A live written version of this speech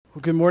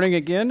Well, good morning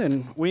again,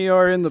 and we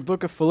are in the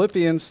book of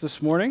Philippians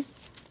this morning.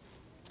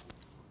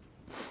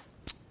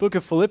 Book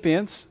of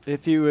Philippians,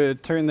 if you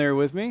would turn there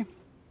with me.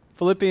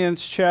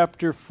 Philippians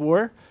chapter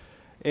 4,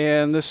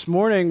 and this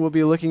morning we'll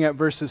be looking at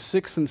verses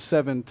 6 and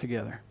 7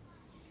 together.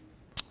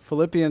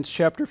 Philippians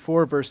chapter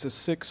 4, verses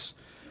 6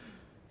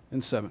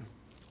 and 7.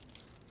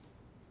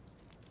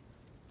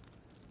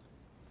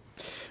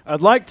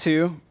 I'd like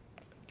to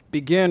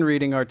begin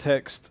reading our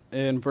text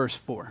in verse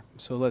 4,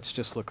 so let's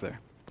just look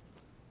there.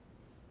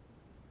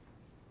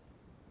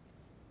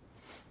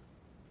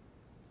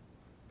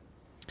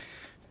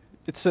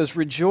 It says,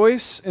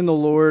 "Rejoice in the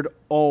Lord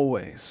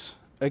always.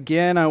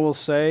 Again, I will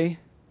say,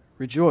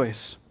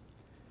 rejoice.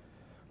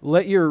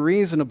 Let your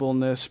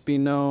reasonableness be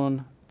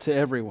known to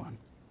everyone.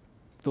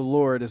 The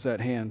Lord is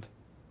at hand.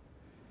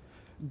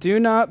 Do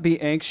not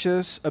be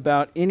anxious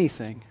about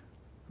anything,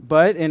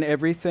 but in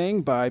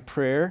everything by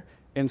prayer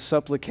and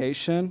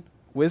supplication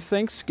with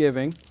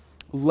thanksgiving,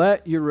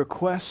 let your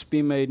requests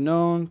be made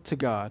known to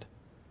God.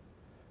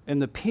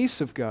 And the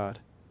peace of God,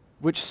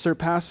 which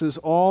surpasses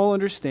all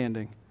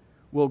understanding,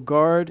 will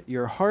guard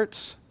your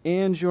hearts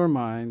and your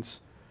minds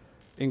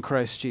in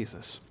Christ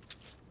Jesus."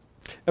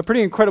 A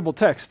pretty incredible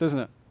text, isn't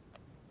it?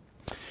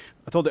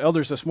 I told the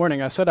elders this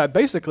morning, I said I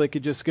basically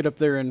could just get up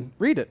there and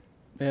read it,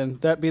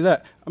 and that'd be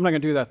that. I'm not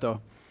going to do that,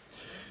 though.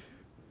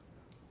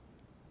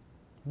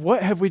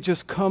 What have we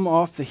just come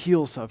off the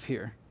heels of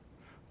here?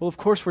 Well, of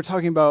course, we're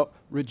talking about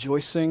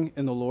rejoicing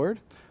in the Lord,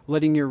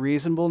 letting your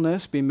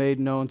reasonableness be made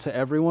known to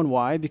everyone.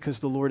 Why? Because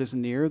the Lord is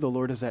near, the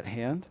Lord is at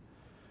hand.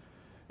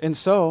 And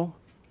so,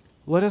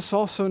 let us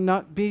also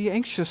not be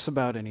anxious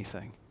about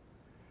anything.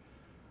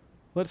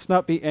 Let's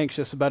not be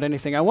anxious about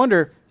anything. I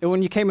wonder,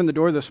 when you came in the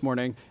door this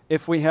morning,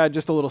 if we had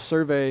just a little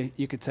survey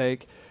you could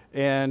take,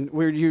 and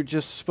you're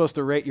just supposed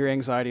to rate your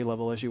anxiety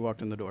level as you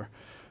walked in the door.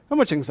 How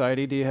much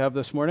anxiety do you have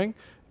this morning?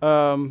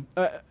 I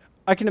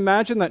can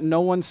imagine that no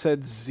one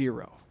said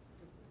 0.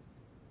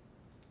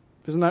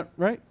 Isn't that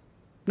right?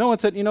 No one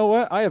said, you know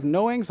what? I have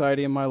no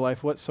anxiety in my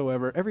life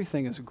whatsoever.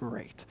 Everything is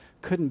great.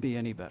 Couldn't be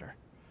any better.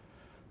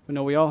 But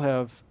no, we all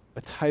have a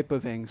type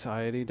of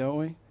anxiety, don't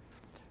we?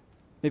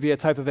 Maybe a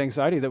type of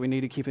anxiety that we need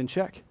to keep in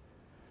check.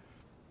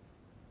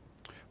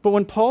 But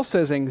when Paul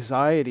says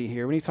anxiety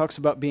here, when he talks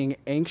about being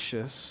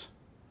anxious,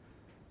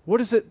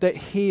 what is it that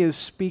he is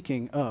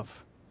speaking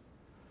of?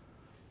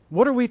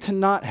 What are we to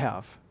not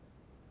have?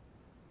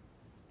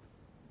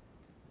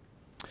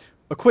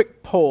 A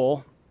quick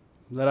poll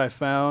that I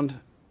found,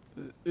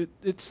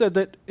 it said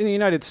that in the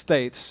United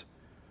States,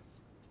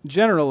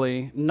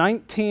 generally,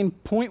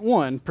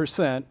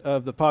 19.1%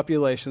 of the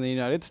population of the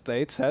United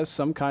States has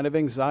some kind of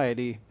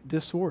anxiety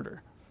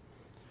disorder.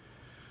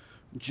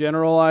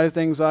 Generalized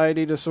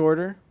anxiety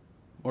disorder,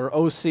 or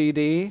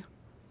OCD,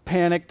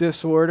 panic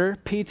disorder,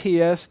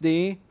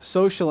 PTSD,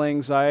 social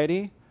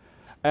anxiety.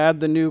 Add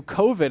the new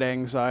COVID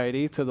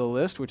anxiety to the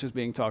list, which is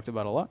being talked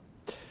about a lot.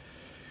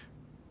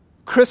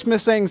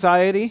 Christmas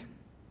anxiety,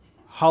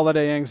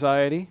 holiday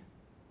anxiety.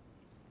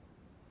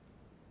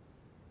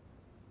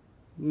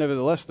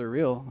 Nevertheless, they're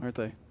real, aren't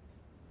they?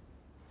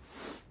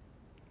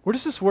 Where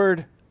does this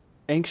word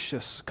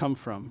anxious come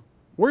from?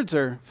 Words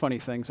are funny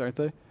things, aren't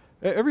they?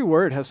 Every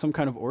word has some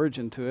kind of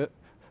origin to it.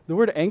 The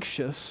word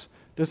anxious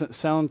doesn't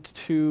sound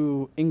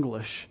too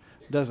English,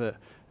 does it?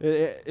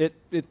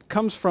 It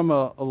comes from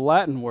a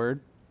Latin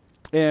word,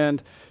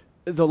 and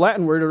the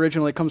Latin word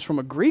originally comes from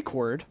a Greek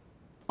word,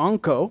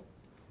 onko,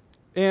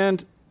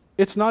 and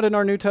it's not in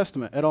our New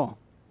Testament at all.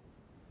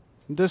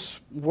 This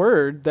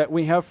word that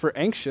we have for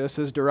anxious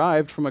is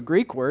derived from a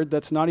Greek word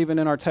that's not even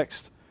in our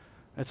text.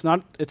 It's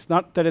not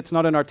that it's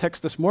not in our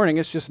text this morning,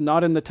 it's just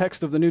not in the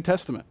text of the New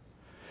Testament.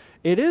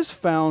 It is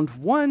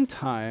found one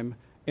time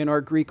in our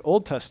Greek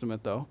Old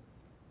Testament, though,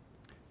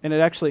 and it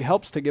actually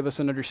helps to give us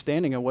an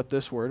understanding of what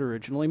this word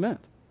originally meant.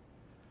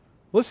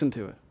 Listen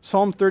to it.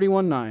 Psalm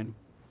 31:9.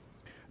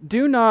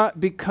 "Do not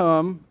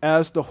become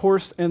as the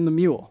horse and the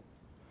mule,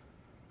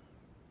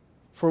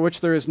 for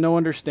which there is no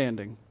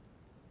understanding.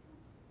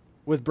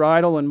 With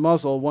bridle and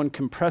muzzle, one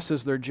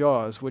compresses their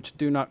jaws, which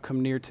do not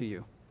come near to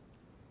you."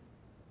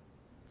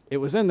 It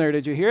was in there.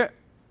 Did you hear it?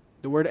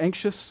 The word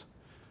anxious,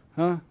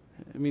 huh?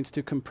 It means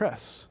to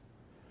compress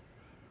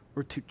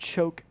or to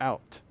choke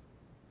out.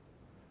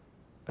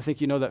 I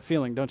think you know that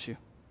feeling, don't you?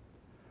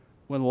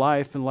 When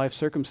life and life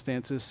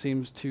circumstances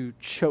seems to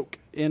choke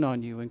in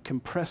on you and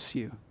compress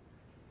you.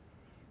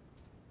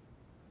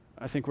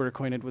 I think we're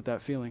acquainted with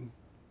that feeling.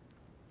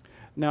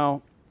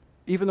 Now,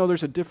 even though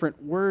there's a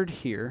different word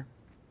here,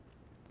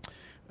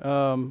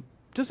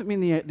 doesn't mean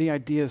the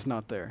idea is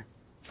not there.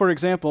 For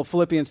example,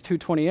 Philippians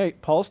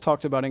 2:28, Paul's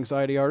talked about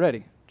anxiety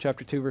already.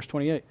 Chapter 2, verse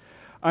 28.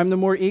 "I'm the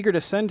more eager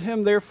to send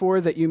him, therefore,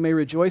 that you may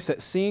rejoice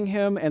at seeing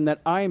him, and that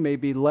I may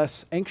be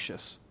less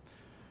anxious."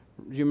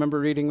 Do you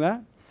remember reading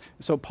that?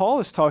 So Paul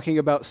is talking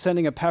about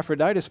sending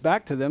Epaphroditus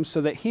back to them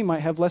so that he might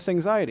have less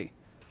anxiety.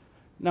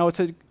 Now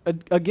it's,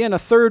 again, a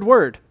third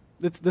word.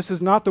 This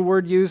is not the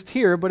word used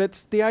here, but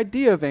it's the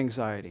idea of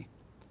anxiety.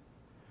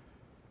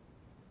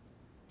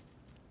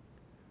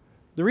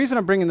 The reason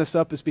I'm bringing this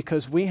up is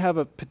because we have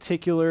a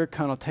particular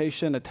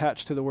connotation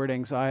attached to the word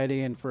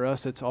anxiety, and for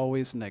us it's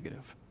always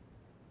negative.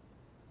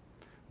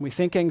 When we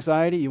think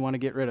anxiety, you want to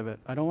get rid of it.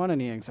 I don't want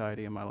any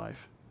anxiety in my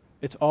life.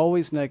 It's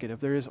always negative.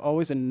 There is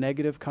always a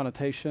negative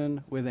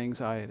connotation with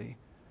anxiety.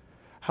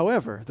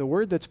 However, the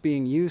word that's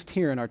being used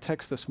here in our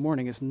text this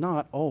morning is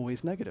not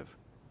always negative.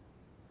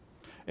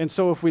 And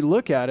so if we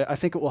look at it, I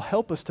think it will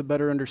help us to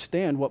better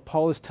understand what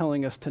Paul is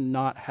telling us to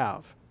not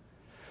have.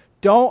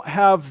 Don't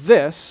have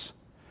this.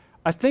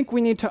 I think we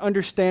need to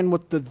understand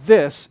what the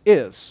this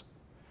is.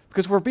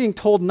 Because if we're being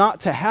told not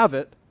to have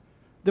it,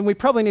 then we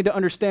probably need to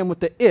understand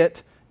what the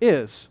it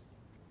is.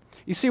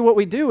 You see, what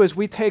we do is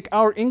we take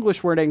our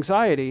English word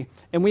anxiety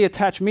and we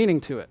attach meaning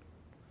to it.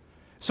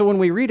 So when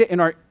we read it in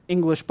our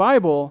English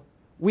Bible,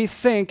 we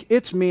think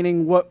it's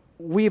meaning what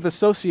we've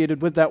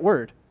associated with that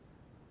word.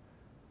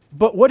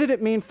 But what did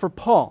it mean for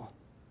Paul?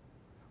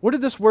 What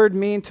did this word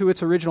mean to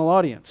its original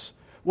audience?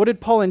 What did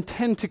Paul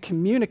intend to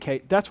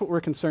communicate? That's what we're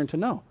concerned to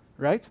know,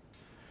 right?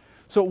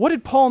 So what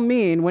did Paul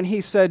mean when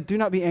he said, do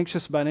not be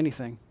anxious about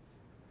anything?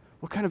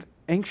 What kind of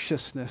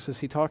anxiousness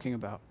is he talking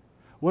about?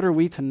 What are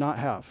we to not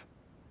have?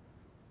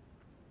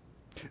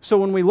 So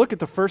when we look at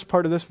the first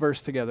part of this verse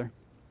together,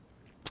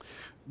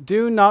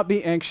 do not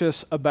be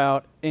anxious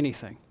about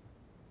anything.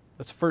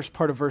 That's the first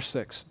part of verse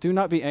 6. Do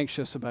not be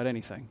anxious about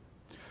anything.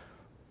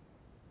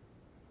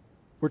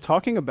 We're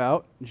talking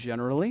about,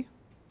 generally,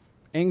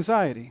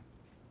 anxiety.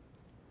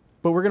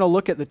 But we're going to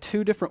look at the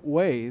two different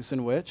ways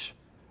in which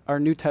our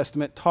New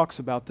Testament talks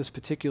about this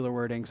particular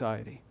word,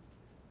 anxiety.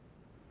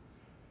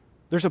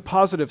 There's a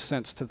positive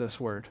sense to this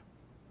word.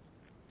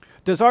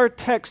 Does our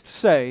text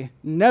say,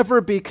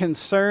 never be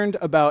concerned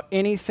about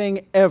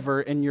anything ever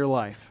in your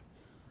life?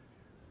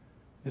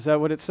 Is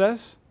that what it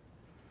says?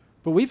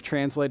 But we've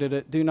translated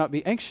it, do not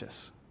be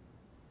anxious.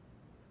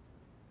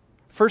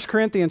 1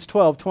 Corinthians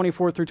 12,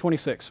 24 through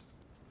 26.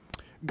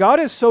 God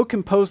has so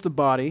composed the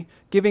body,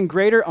 giving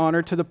greater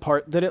honor to the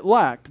part that it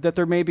lacked, that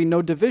there may be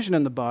no division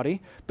in the body,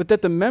 but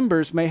that the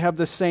members may have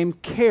the same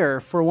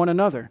care for one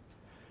another.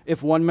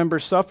 If one member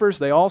suffers,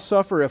 they all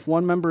suffer. If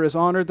one member is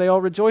honored, they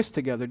all rejoice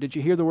together. Did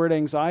you hear the word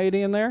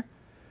anxiety in there?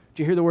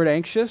 Did you hear the word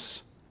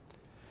anxious?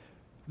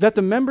 That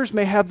the members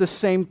may have the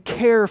same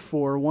care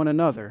for one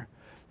another.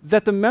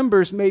 That the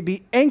members may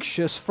be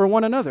anxious for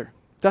one another.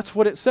 That's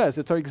what it says.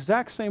 It's our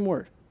exact same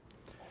word.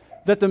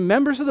 That the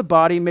members of the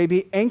body may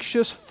be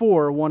anxious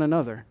for one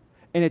another.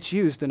 And it's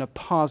used in a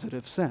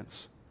positive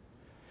sense.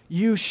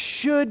 You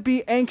should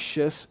be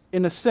anxious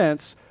in a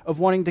sense of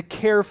wanting to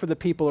care for the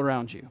people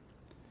around you.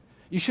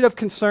 You should have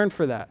concern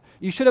for that.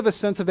 You should have a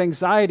sense of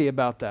anxiety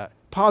about that,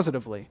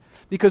 positively.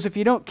 Because if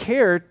you don't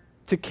care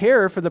to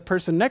care for the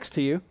person next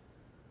to you,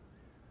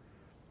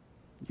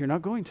 you're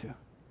not going to.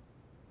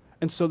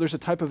 And so there's a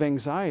type of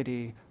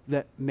anxiety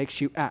that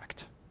makes you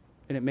act,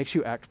 and it makes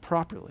you act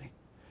properly.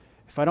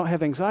 If I don't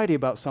have anxiety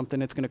about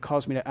something, it's going to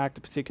cause me to act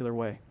a particular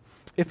way.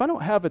 If I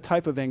don't have a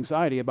type of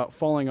anxiety about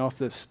falling off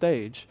this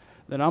stage,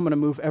 then I'm going to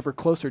move ever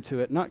closer to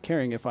it, not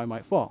caring if I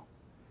might fall.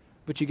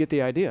 But you get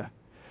the idea,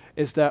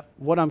 is that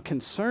what I'm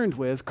concerned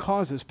with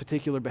causes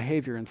particular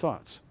behavior and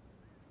thoughts.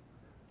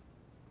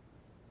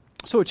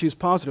 So it's used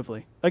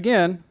positively.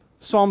 Again,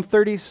 Psalm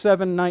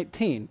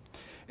 37:19.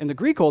 In the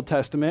Greek Old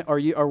Testament,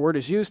 our word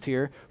is used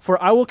here,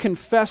 for I will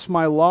confess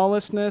my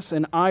lawlessness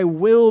and I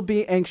will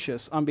be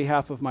anxious on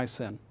behalf of my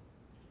sin.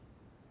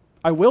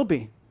 I will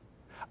be.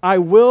 I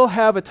will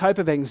have a type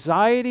of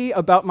anxiety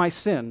about my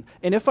sin.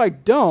 And if I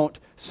don't,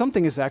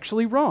 something is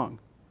actually wrong.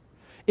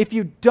 If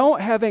you don't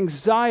have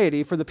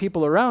anxiety for the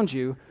people around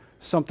you,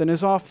 something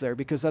is off there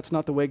because that's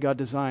not the way God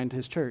designed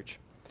his church.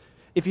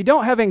 If you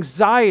don't have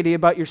anxiety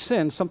about your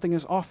sin, something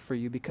is off for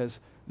you because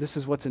this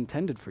is what's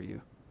intended for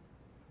you.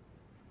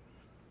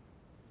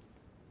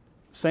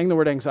 Saying the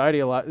word anxiety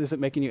a lot, is it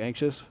making you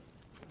anxious?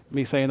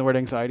 Me saying the word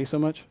anxiety so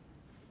much?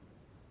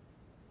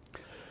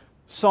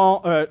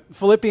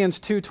 Philippians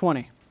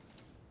 2:20.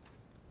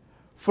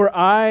 For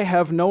I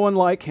have no one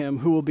like him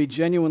who will be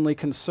genuinely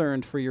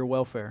concerned for your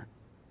welfare.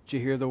 Did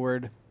you hear the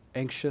word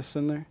anxious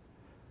in there?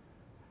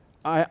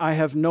 I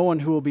have no one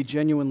who will be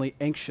genuinely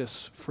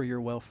anxious for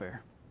your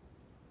welfare.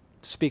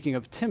 Speaking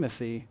of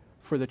Timothy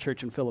for the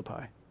church in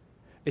Philippi.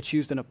 It's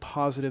used in a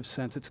positive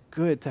sense. It's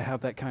good to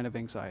have that kind of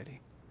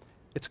anxiety.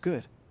 It's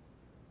good.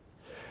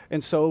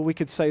 And so we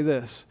could say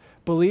this.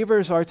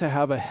 Believers are to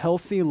have a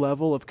healthy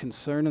level of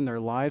concern in their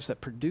lives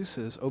that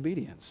produces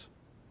obedience.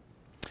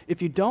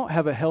 If you don't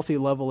have a healthy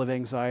level of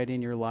anxiety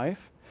in your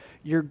life,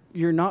 you're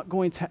not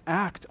going to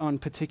act on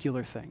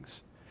particular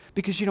things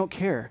because you don't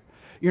care.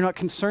 You're not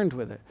concerned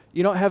with it.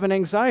 You don't have an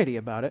anxiety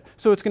about it,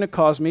 so it's going to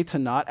cause me to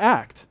not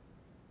act.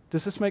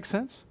 Does this make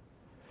sense?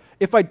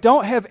 If I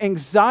don't have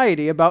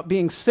anxiety about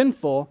being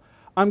sinful,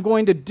 I'm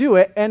going to do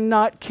it and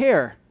not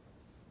care.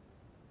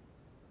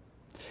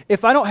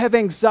 If I don't have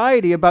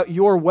anxiety about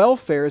your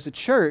welfare as a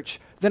church,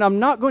 then I'm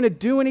not going to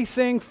do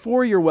anything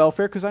for your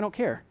welfare because I don't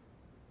care.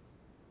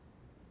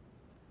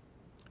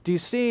 Do you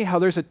see how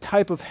there's a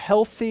type of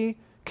healthy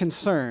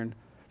concern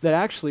that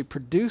actually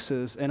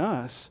produces in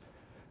us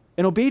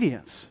an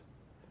obedience?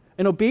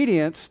 in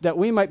obedience that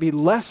we might be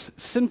less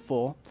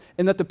sinful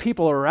and that the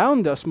people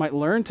around us might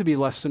learn to be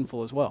less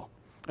sinful as well.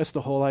 That's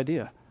the whole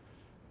idea.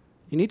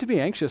 You need to be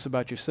anxious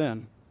about your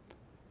sin.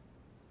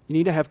 You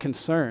need to have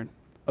concern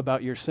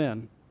about your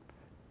sin.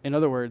 In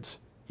other words,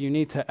 you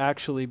need to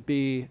actually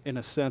be, in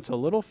a sense, a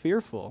little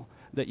fearful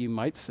that you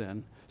might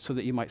sin so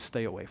that you might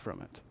stay away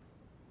from it.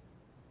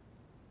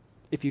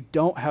 If you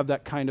don't have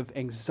that kind of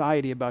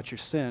anxiety about your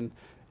sin,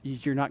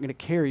 you're not going to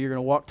care. You're going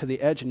to walk to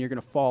the edge and you're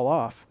going to fall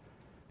off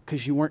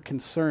because you weren't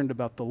concerned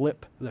about the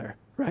lip there,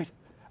 right?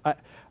 I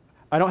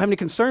don't have any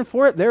concern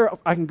for it. There,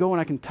 I can go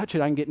and I can touch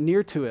it. I can get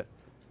near to it.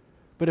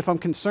 But if I'm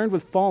concerned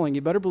with falling,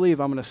 you better believe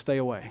I'm going to stay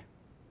away.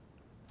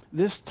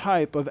 This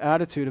type of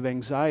attitude of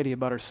anxiety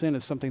about our sin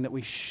is something that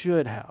we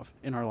should have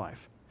in our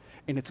life.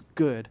 And it's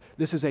good.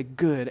 This is a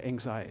good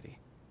anxiety.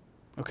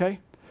 Okay?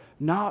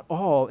 Not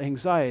all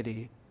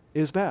anxiety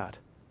is bad.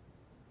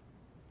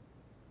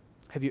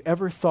 Have you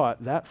ever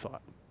thought that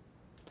thought?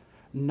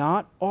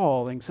 Not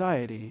all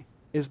anxiety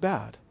is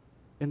bad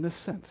in this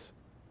sense.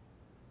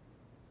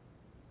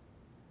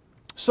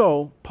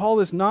 So, Paul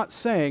is not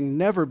saying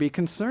never be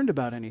concerned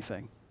about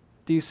anything.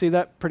 Do you see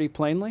that pretty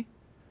plainly?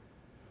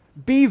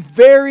 Be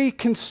very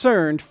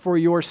concerned for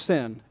your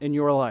sin in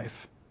your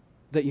life,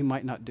 that you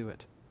might not do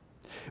it.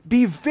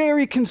 Be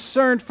very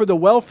concerned for the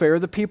welfare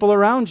of the people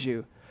around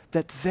you,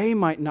 that they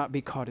might not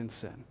be caught in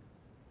sin.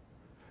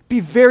 Be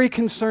very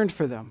concerned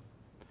for them.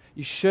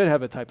 You should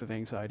have a type of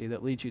anxiety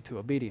that leads you to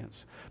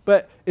obedience.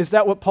 But is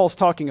that what Paul's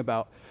talking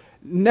about?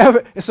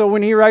 Never. So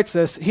when he writes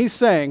this, he's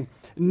saying,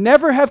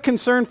 never have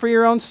concern for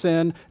your own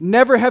sin,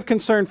 never have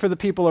concern for the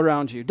people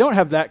around you. Don't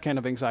have that kind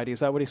of anxiety.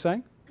 Is that what he's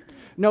saying?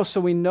 No, so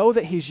we know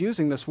that he's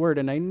using this word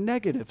in a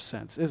negative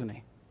sense, isn't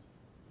he?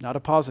 Not a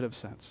positive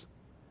sense.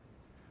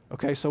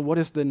 Okay, so what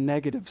is the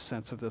negative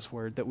sense of this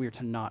word that we are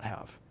to not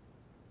have?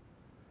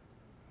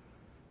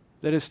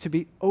 That is to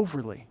be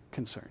overly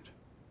concerned.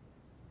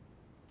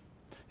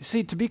 You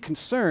see, to be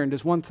concerned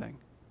is one thing,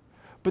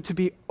 but to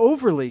be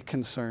overly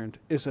concerned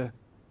is a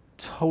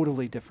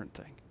totally different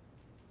thing,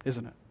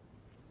 isn't it?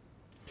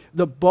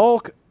 The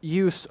bulk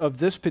use of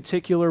this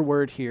particular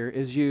word here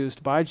is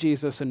used by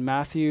Jesus in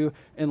Matthew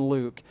and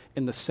Luke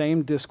in the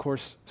same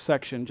discourse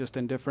section, just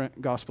in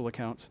different gospel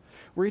accounts,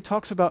 where he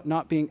talks about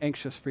not being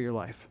anxious for your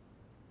life.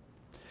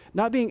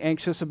 Not being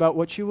anxious about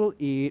what you will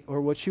eat or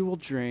what you will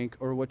drink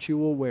or what you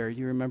will wear.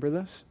 You remember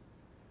this?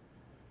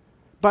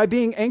 By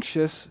being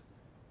anxious,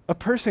 a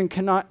person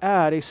cannot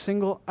add a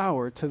single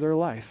hour to their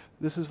life.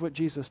 This is what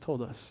Jesus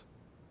told us.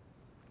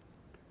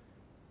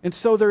 And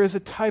so there is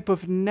a type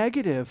of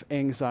negative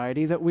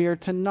anxiety that we are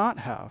to not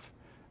have.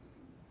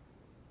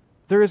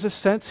 There is a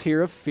sense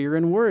here of fear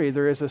and worry.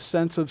 There is a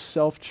sense of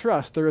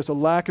self-trust. There is a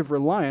lack of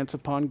reliance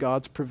upon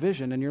God's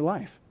provision in your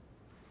life.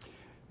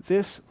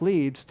 This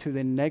leads to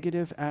the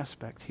negative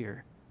aspect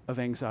here of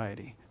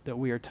anxiety that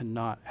we are to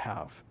not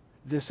have.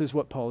 This is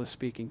what Paul is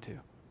speaking to.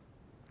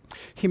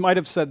 He might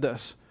have said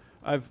this.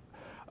 I've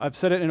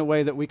said it in a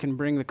way that we can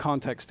bring the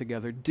context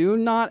together. Do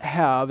not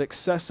have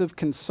excessive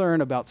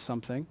concern about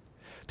something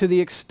to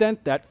the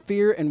extent that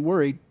fear and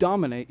worry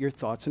dominate your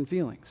thoughts and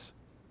feelings.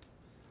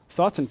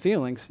 Thoughts and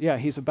feelings, yeah,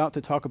 he's about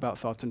to talk about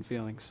thoughts and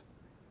feelings.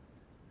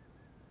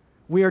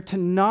 We are to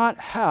not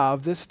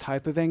have this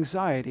type of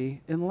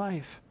anxiety in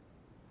life.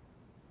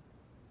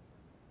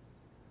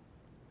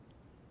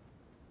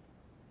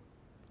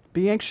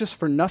 Be anxious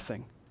for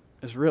nothing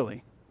is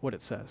really what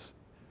it says.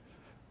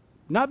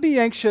 Not be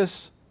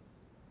anxious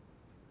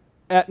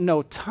at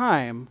no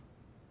time.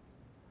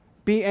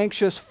 Be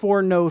anxious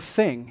for no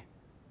thing.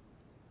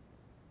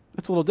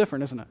 That's a little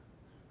different, isn't it?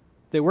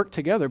 They work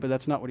together, but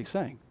that's not what he's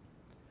saying.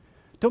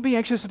 Don't be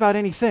anxious about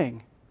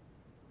anything.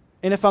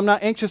 And if I'm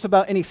not anxious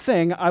about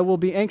anything, I will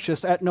be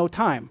anxious at no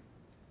time,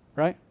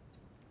 right?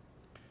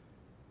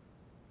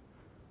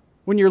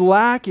 When you're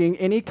lacking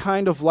any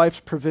kind of life's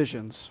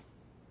provisions,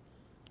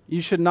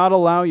 you should not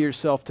allow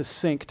yourself to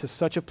sink to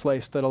such a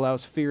place that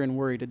allows fear and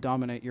worry to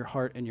dominate your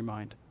heart and your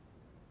mind.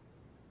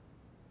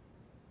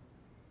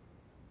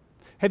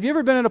 Have you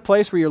ever been in a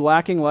place where you're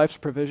lacking life's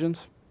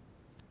provisions?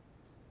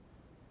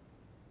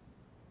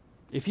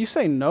 If you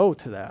say no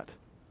to that,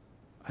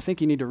 I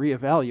think you need to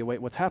reevaluate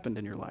what's happened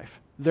in your life.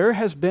 There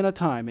has been a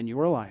time in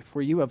your life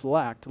where you have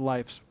lacked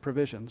life's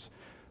provisions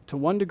to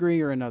one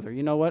degree or another.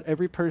 You know what?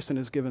 Every person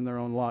is given their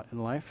own lot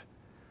in life.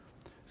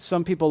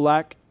 Some people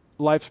lack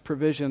life's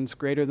provisions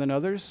greater than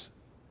others,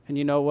 and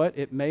you know what?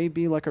 It may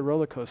be like a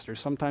roller coaster.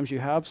 Sometimes you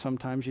have,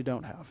 sometimes you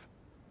don't have.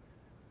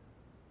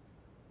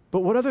 But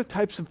what other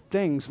types of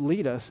things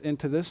lead us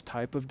into this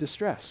type of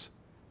distress?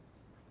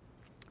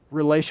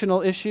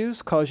 Relational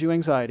issues cause you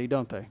anxiety,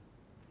 don't they?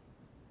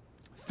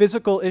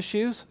 Physical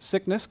issues,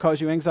 sickness,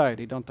 cause you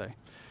anxiety, don't they?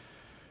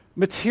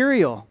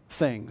 Material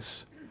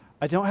things.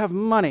 I don't have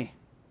money.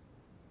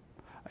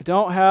 I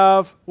don't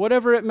have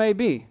whatever it may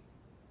be.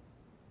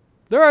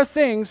 There are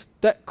things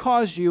that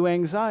cause you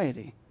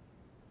anxiety.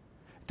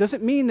 It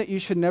doesn't mean that you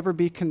should never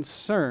be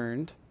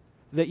concerned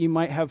that you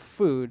might have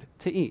food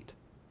to eat.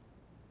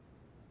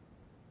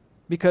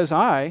 Because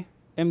I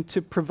am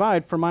to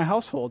provide for my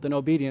household in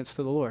obedience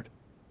to the Lord,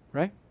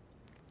 right?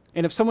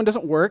 And if someone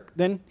doesn't work,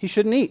 then he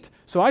shouldn't eat.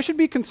 So I should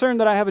be concerned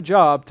that I have a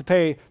job to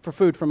pay for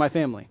food for my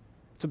family.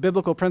 It's a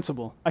biblical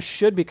principle. I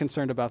should be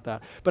concerned about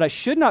that. But I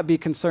should not be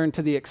concerned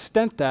to the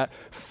extent that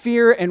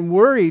fear and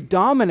worry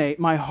dominate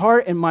my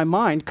heart and my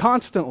mind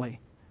constantly.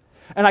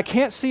 And I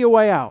can't see a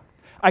way out.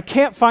 I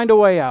can't find a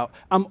way out.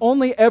 I'm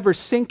only ever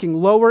sinking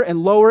lower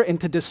and lower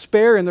into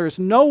despair, and there is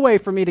no way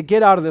for me to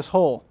get out of this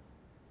hole.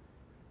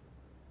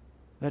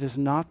 That is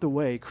not the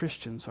way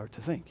Christians are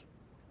to think.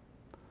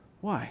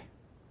 Why?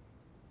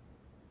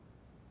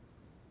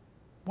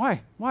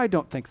 Why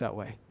don't think that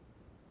way?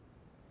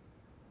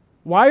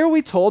 Why are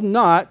we told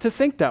not to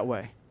think that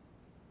way?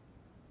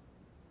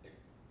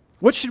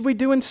 What should we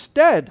do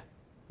instead?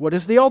 What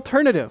is the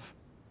alternative?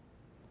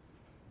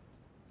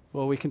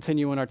 Well, we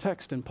continue in our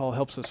text, and Paul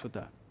helps us with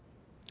that.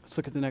 Let's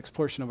look at the next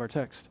portion of our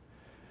text.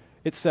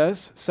 It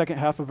says, second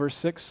half of verse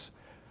 6,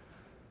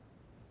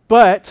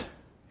 but,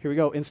 here we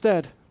go,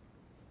 instead,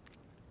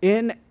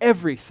 in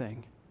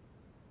everything,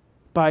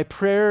 by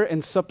prayer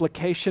and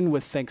supplication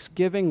with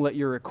thanksgiving, let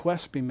your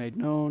requests be made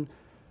known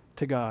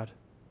to God.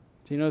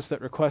 Do you notice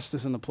that request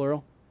is in the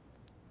plural?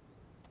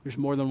 There's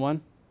more than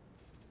one.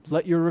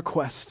 Let your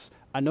requests,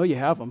 I know you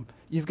have them.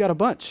 You've got a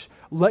bunch.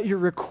 Let your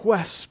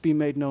requests be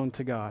made known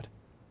to God.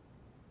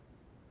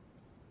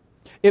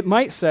 It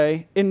might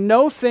say, in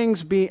no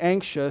things be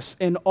anxious,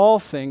 in all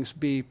things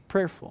be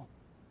prayerful.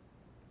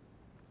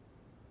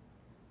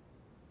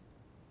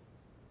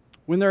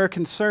 When there are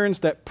concerns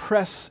that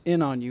press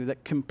in on you,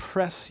 that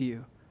compress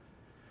you,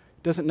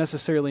 it doesn't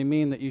necessarily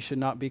mean that you should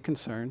not be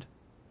concerned,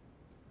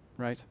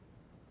 right?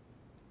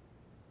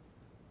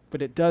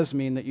 But it does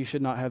mean that you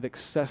should not have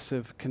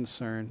excessive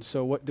concern.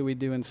 So what do we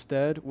do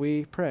instead?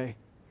 We pray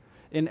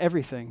in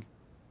everything,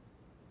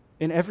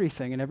 in every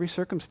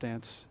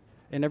circumstance,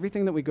 in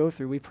everything that we go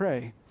through, we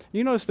pray.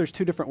 You notice there's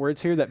two different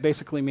words here that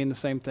basically mean the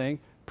same thing,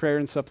 prayer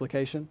and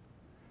supplication.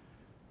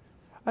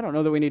 I don't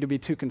know that we need to be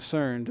too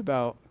concerned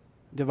about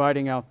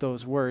dividing out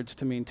those words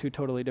to mean two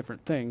totally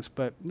different things,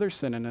 but they're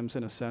synonyms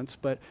in a sense.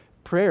 But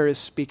prayer is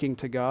speaking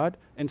to God,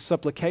 and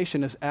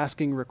supplication is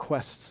asking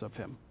requests of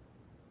Him.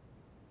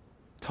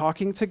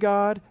 Talking to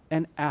God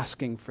and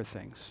asking for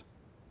things.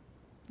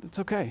 It's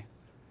okay.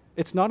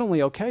 It's not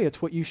only okay,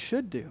 it's what you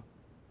should do. Do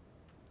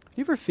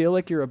you ever feel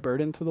like you're a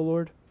burden to the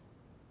Lord?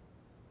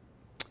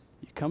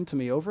 You come to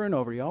me over and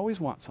over. You always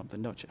want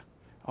something, don't you?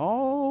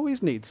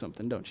 Always need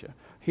something, don't you?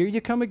 Here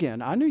you come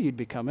again. I knew you'd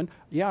be coming.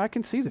 Yeah, I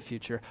can see the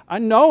future. I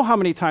know how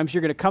many times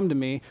you're going to come to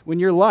me when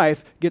your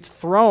life gets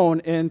thrown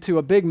into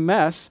a big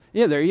mess.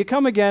 Yeah, there you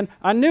come again.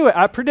 I knew it.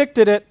 I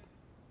predicted it.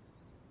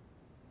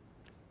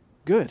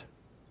 Good.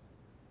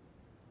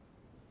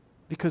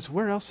 Because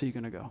where else are you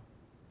going to go?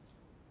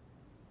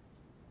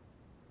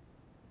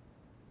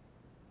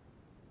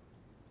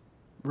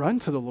 Run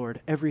to the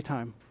Lord every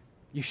time.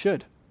 You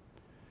should.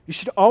 You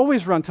should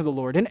always run to the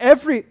Lord in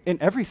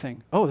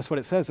everything. Oh, that's what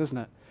it says, isn't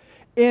it?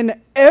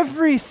 In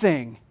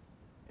everything.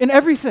 In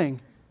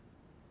everything.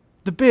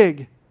 The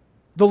big,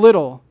 the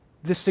little,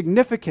 the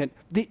significant,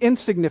 the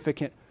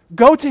insignificant.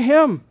 Go to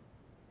Him.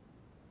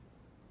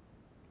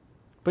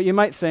 But you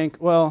might think,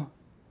 well,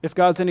 if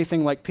God's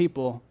anything like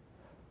people,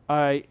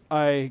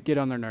 I get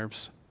on their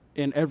nerves.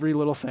 In every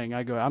little thing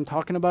I go, I'm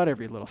talking about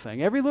every little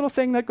thing. Every little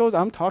thing that goes,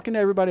 I'm talking to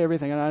everybody,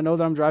 everything. And I know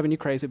that I'm driving you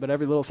crazy, but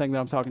every little thing that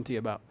I'm talking to you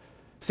about.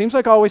 Seems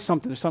like always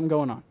something. There's something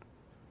going on.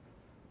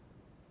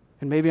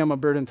 And maybe I'm a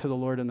burden to the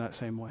Lord in that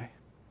same way.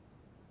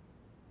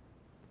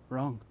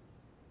 Wrong.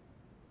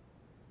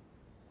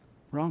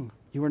 Wrong.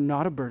 You are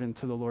not a burden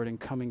to the Lord in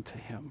coming to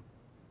Him.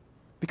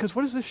 Because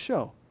what does this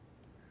show?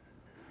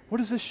 What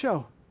does this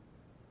show?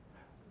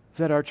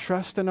 That our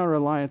trust and our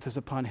reliance is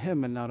upon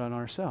Him and not on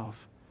ourselves.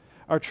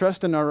 Our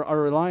trust and our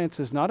reliance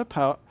is not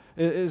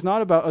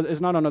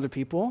on other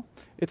people.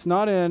 It's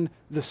not in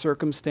the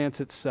circumstance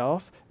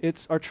itself.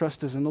 It's our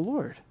trust is in the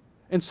Lord.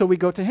 And so we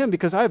go to Him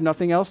because I have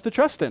nothing else to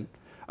trust in.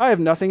 I have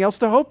nothing else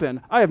to hope in.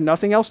 I have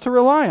nothing else to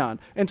rely on.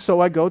 And so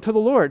I go to the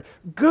Lord.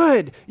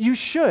 Good. You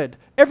should.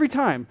 Every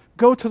time,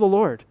 go to the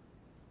Lord.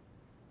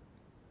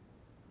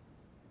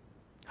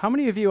 How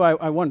many of you,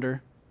 I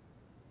wonder,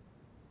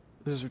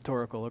 this is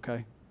rhetorical,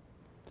 okay?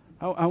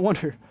 I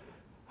wonder,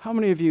 how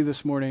many of you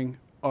this morning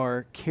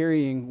are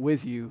carrying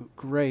with you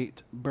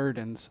great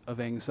burdens of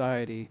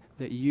anxiety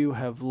that you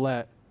have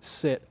let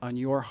sit on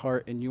your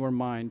heart and your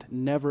mind,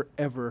 never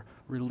ever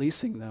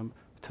releasing them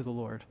to the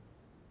Lord?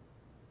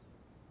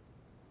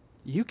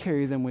 You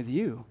carry them with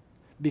you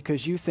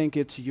because you think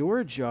it's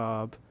your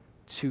job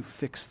to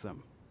fix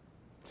them.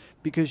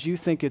 Because you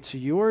think it's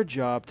your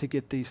job to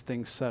get these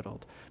things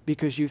settled.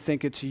 Because you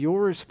think it's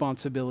your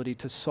responsibility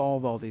to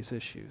solve all these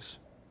issues.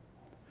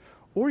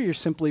 Or you're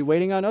simply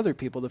waiting on other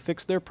people to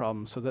fix their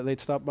problems so that they'd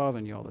stop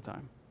bothering you all the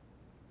time.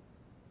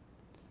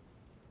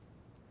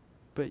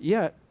 But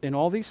yet, in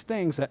all these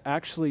things that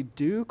actually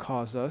do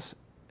cause us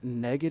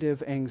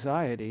negative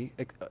anxiety,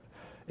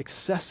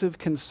 excessive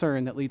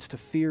concern that leads to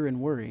fear and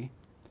worry,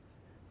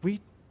 we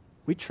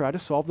try to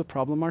solve the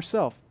problem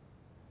ourselves.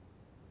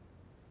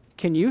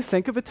 Can you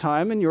think of a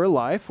time in your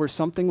life where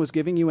something was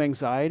giving you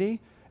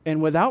anxiety,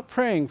 and without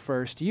praying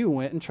first, you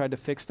went and tried to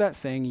fix that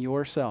thing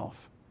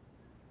yourself?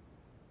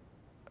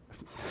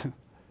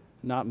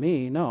 Not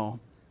me,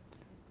 no.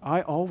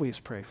 I always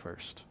pray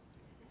first.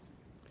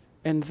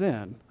 And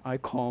then I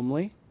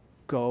calmly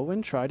go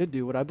and try to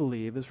do what I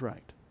believe is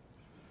right.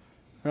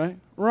 Right?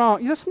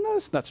 Wrong. Yes, no,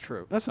 that's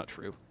true. That's not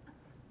true.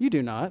 You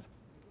do not.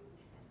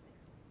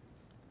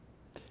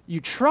 You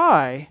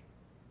try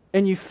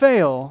and you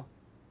fail,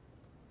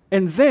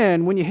 and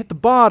then when you hit the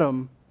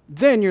bottom,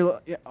 then you're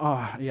like,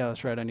 oh, yeah,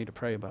 that's right, I need to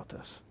pray about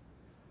this.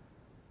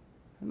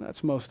 And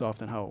that's most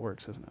often how it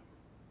works, isn't it?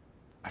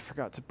 I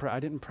forgot to pray. I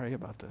didn't pray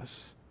about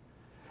this.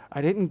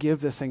 I didn't give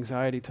this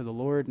anxiety to the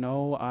Lord.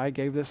 No, I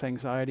gave this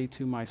anxiety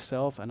to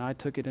myself, and I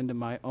took it into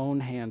my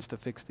own hands to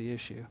fix the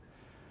issue.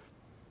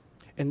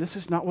 And this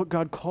is not what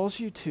God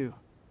calls you to.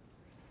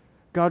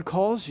 God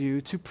calls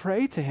you to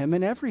pray to Him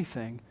in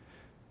everything,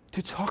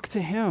 to talk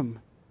to Him,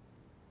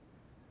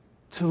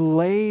 to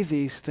lay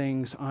these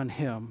things on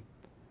Him.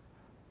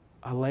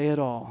 I lay it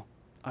all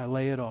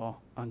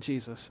on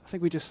Jesus. I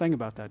think we just sang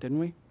about that, didn't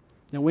we?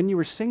 Now, when you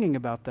were singing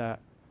about that,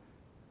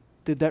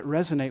 did that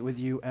resonate with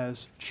you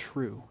as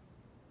true?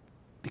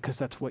 Because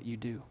that's what you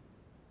do.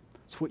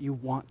 It's what you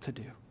want to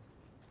do.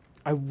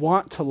 I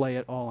want to lay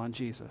it all on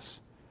Jesus.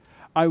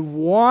 I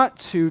want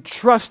to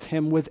trust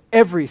Him with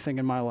everything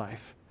in my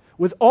life.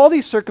 With all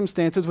these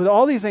circumstances, with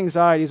all these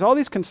anxieties, all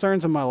these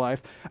concerns in my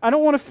life, I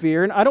don't want to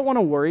fear and I don't want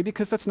to worry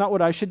because that's not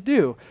what I should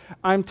do.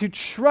 I'm to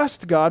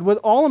trust God with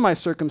all of my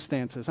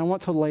circumstances. I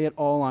want to lay it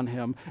all on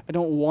Him. I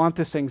don't want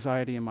this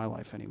anxiety in my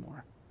life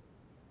anymore.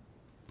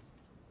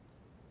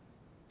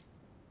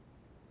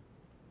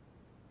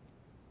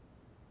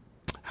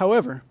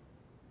 However,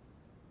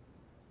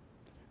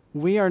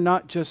 we are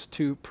not just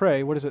to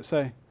pray. What does it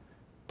say?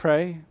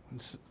 Pray,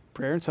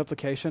 prayer and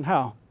supplication.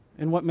 How?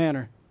 In what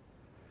manner?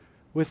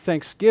 With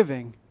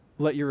thanksgiving,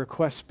 let your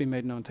requests be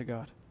made known to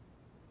God.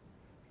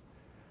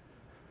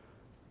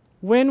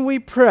 When we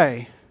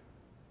pray,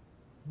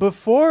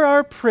 before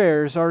our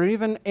prayers are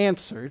even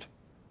answered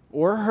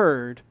or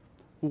heard,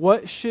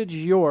 what should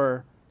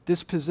your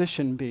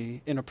disposition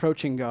be in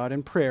approaching God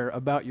in prayer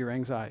about your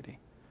anxiety?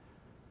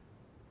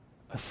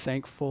 A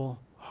thankful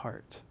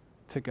heart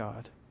to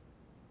God.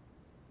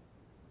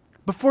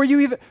 Before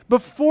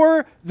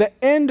the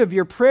end of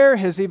your prayer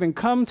has even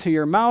come to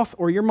your mouth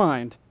or your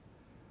mind,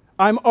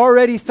 I'm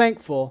already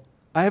thankful.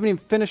 I haven't even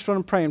finished what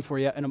I'm praying for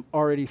yet, and I'm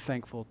already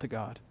thankful to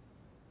God.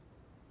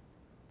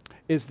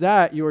 Is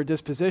that your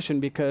disposition?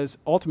 Because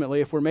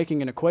ultimately, if we're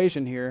making an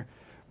equation here,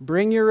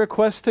 bring your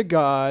request to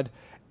God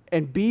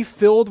and be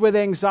filled with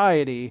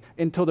anxiety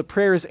until the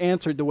prayer is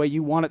answered the way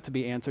you want it to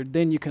be answered.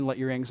 Then you can let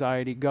your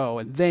anxiety go,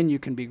 and then you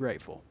can be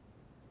grateful.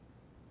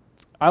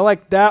 I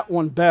like that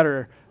one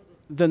better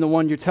than the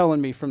one you're telling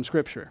me from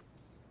Scripture,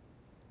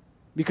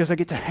 because I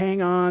get to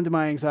hang on to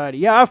my anxiety.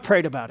 Yeah, I've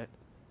prayed about it.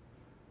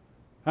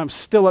 I'm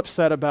still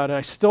upset about it.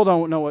 I still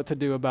don't know what to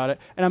do about it.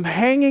 And I'm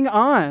hanging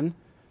on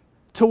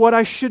to what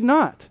I should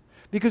not.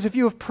 Because if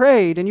you have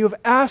prayed and you have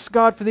asked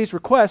God for these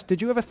requests,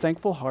 did you have a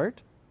thankful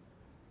heart?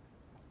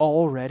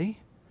 Already?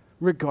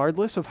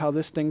 Regardless of how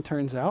this thing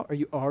turns out, are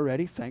you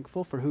already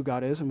thankful for who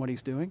God is and what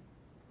He's doing?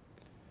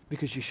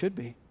 Because you should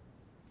be.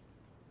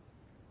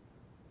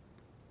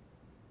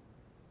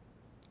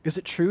 Is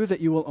it true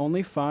that you will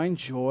only find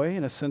joy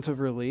and a sense of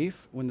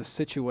relief when the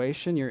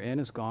situation you're in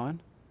is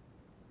gone?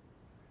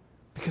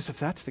 Because if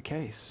that's the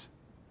case,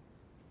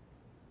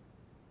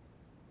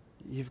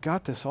 you've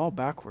got this all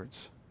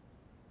backwards.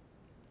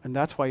 And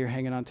that's why you're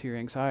hanging on to your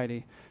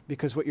anxiety,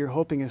 because what you're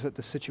hoping is that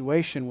the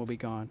situation will be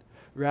gone,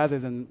 rather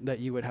than that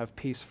you would have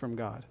peace from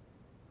God.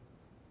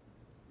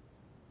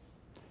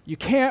 You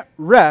can't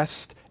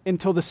rest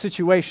until the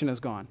situation is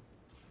gone.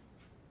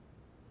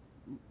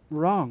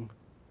 Wrong.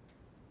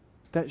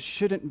 That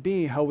shouldn't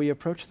be how we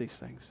approach these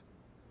things.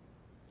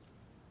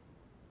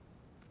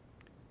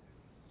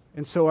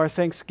 And so our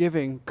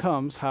thanksgiving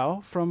comes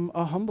how? From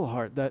a humble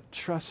heart that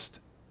trusts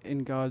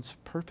in God's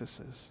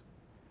purposes.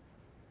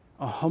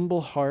 A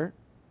humble heart.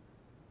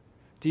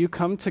 Do you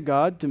come to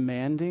God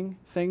demanding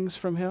things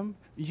from Him?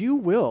 You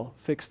will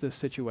fix this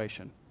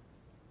situation.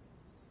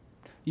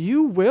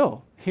 You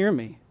will hear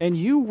me, and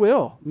you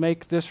will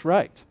make this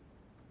right.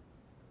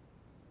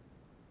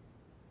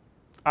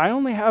 I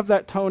only have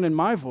that tone in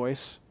my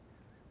voice.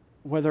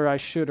 Whether I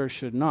should or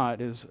should not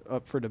is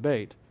up for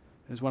debate,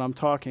 is when I'm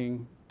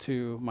talking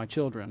to my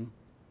children.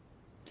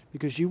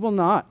 Because you will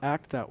not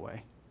act that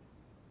way.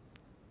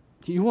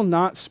 You will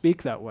not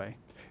speak that way.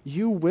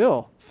 You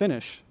will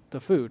finish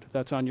the food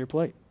that's on your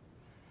plate.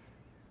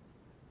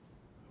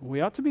 We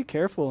ought to be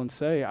careful and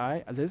say,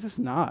 this is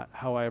not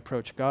how I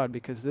approach God,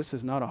 because this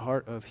is not a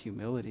heart of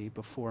humility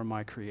before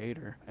my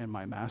Creator and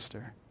my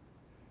Master.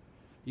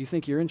 You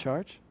think you're in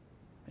charge?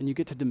 And you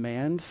get to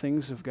demand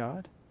things of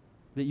God?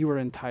 That you are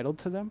entitled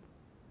to them?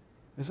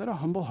 Is that a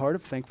humble heart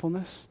of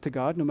thankfulness to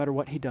God no matter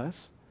what He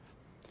does?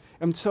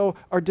 And so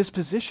our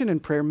disposition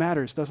in prayer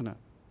matters, doesn't it?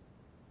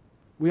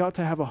 We ought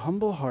to have a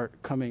humble heart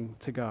coming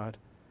to God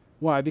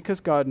Why? Because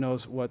God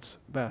knows what's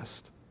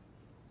best.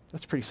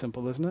 That's pretty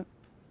simple, isn't it?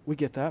 We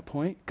get that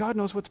point. God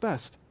knows what's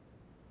best.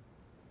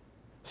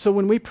 So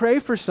when we pray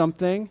for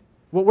something,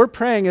 what we're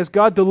praying is,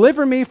 God,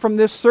 deliver me from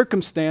this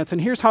circumstance,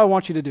 and here's how I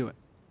want you to do it.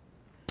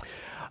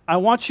 I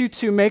want you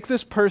to make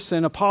this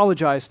person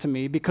apologize to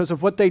me because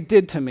of what they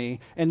did to me,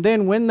 and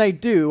then when they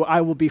do, I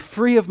will be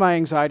free of my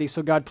anxiety,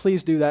 so God,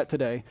 please do that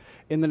today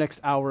in the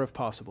next hour if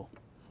possible.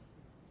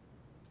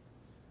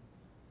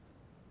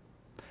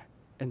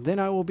 And then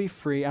I will be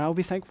free, and I will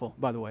be thankful,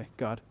 by the way,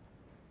 God.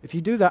 If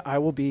you do that, I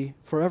will be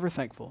forever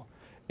thankful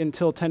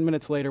until 10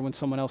 minutes later when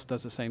someone else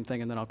does the same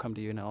thing, and then I'll come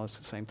to you and I'll ask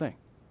the same thing.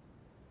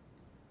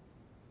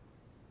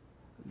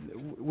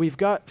 We've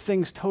got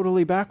things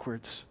totally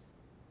backwards.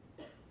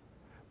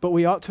 But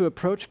we ought to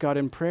approach God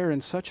in prayer in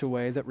such a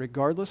way that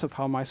regardless of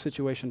how my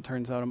situation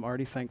turns out, I'm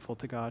already thankful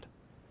to God.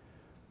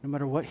 No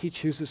matter what he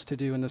chooses to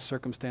do in this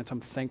circumstance,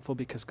 I'm thankful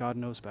because God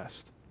knows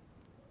best.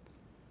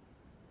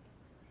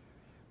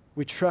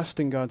 We trust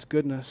in God's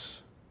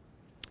goodness.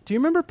 Do you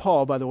remember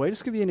Paul, by the way? Just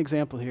to give you an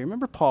example here.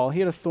 Remember Paul?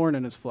 He had a thorn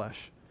in his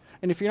flesh.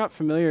 And if you're not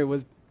familiar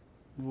with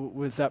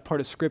that part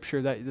of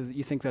Scripture that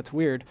you think that's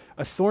weird,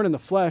 a thorn in the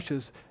flesh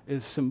is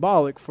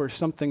symbolic for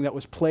something that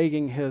was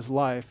plaguing his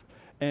life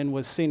and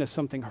was seen as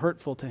something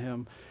hurtful to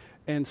him.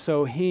 And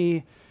so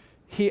he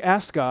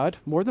asked God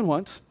more than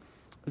once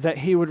that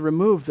he would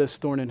remove this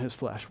thorn in his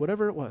flesh,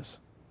 whatever it was,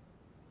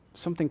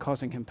 something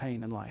causing him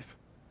pain in life.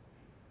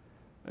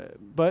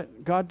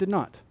 But God did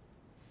not.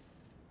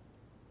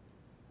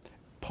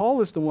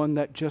 Paul is the one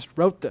that just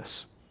wrote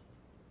this.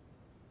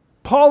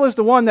 Paul is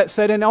the one that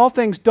said, in all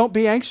things, don't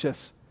be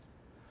anxious.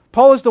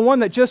 Paul is the one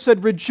that just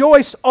said,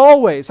 rejoice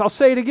always. I'll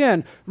say it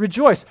again,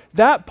 rejoice.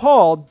 That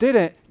Paul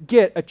didn't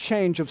get a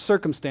change of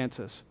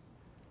circumstances.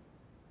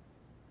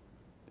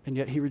 And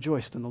yet he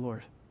rejoiced in the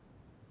Lord.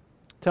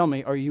 Tell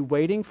me, are you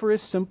waiting for a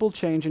simple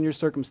change in your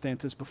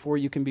circumstances before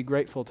you can be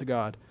grateful to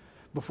God?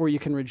 Before you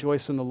can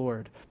rejoice in the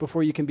Lord?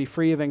 Before you can be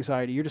free of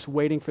anxiety? You're just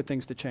waiting for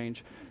things to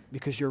change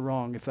because you're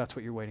wrong if that's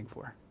what you're waiting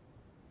for.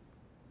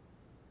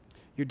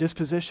 Your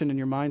disposition and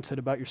your mindset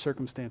about your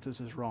circumstances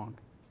is wrong.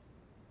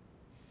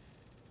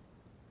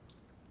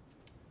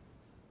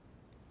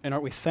 And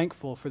aren't we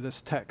thankful for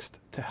this text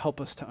to help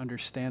us to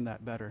understand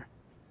that better?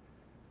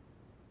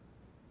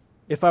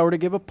 If I were to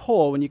give a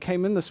poll when you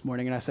came in this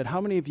morning and I said, how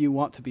many of you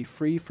want to be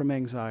free from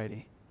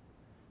anxiety?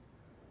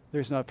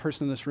 There's not a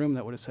person in this room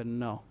that would have said,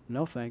 no,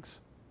 no thanks.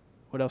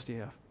 What else do you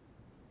have?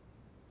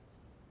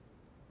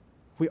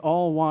 We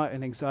all want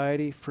an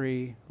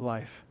anxiety-free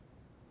life.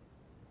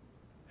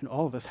 And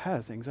all of us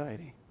has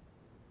anxiety.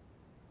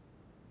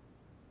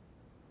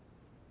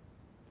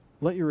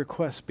 Let your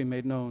requests be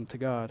made known to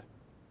God.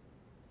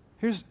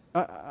 We're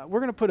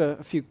going to put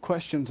a few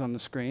questions on the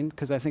screen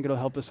because I think it'll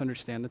help us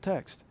understand the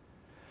text.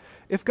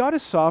 If God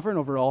is sovereign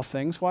over all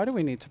things, why do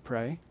we need to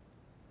pray?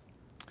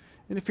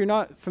 And if you're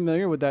not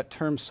familiar with that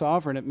term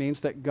sovereign, it means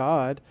that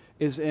God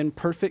is in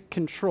perfect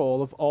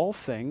control of all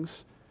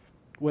things,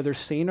 whether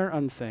seen or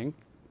unseen.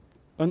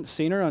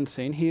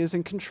 He is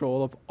in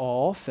control of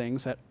all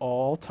things at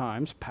all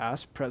times,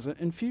 past, present,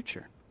 and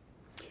future.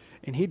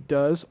 And he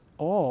does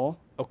all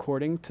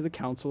according to the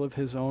counsel of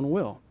his own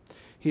will.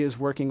 He is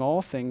working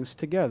all things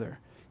together.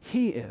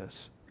 He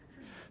is.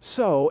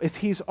 So, if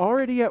he's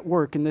already at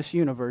work in this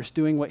universe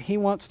doing what he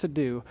wants to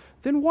do,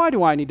 then why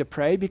do I need to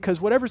pray? Because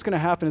whatever's going to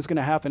happen is going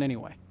to happen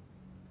anyway.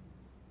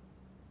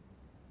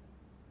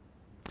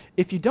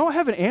 If you don't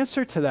have an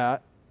answer to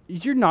that,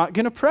 you're not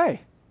going to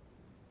pray.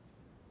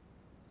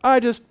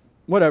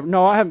 Whatever.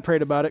 No, I haven't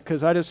prayed about it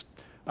because I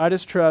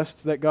just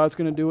trust that God's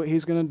going to do what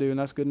he's going to do, and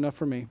that's good enough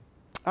for me.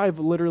 I've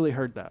literally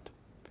heard that.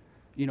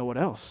 You know what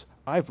else?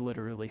 I've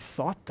literally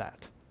thought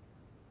that.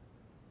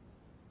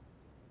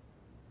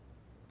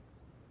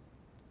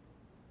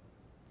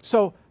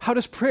 So, how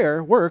does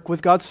prayer work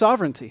with God's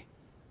sovereignty?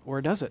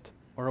 Or does it?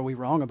 Or are we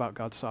wrong about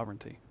God's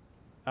sovereignty?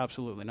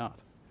 Absolutely not.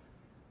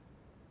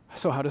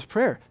 So, how does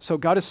prayer? So,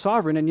 God is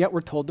sovereign, and yet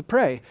we're told to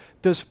pray.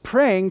 Does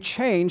praying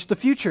change the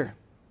future?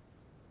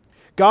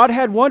 God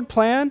had one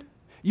plan,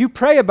 you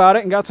pray about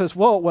it, and God says,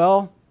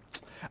 well,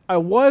 I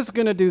was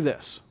going to do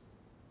this.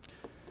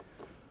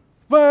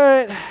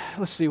 But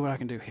let's see what I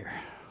can do here.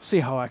 See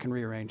how I can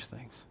rearrange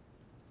things.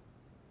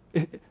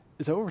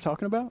 Is that what we're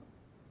talking about?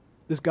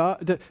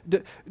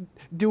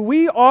 Do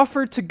we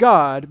offer to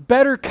God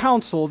better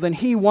counsel than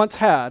he once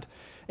had?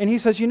 And he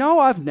says,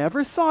 I've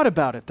never thought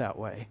about it that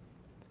way.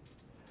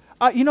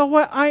 You know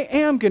what?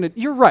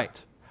 You're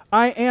right.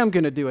 I am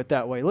going to do it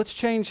that way. Let's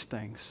change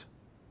things.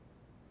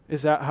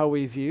 Is that how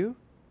we view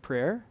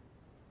prayer?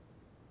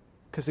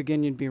 Because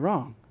again, you'd be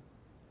wrong.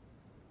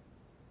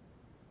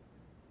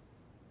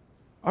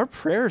 Our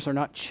prayers are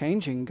not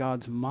changing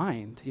God's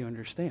mind, you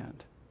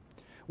understand.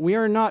 We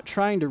are not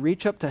trying to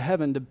reach up to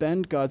heaven to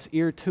bend God's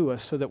ear to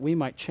us so that we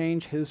might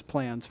change his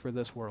plans for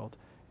this world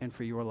and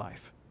for your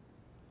life.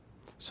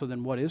 So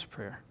then what is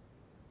prayer?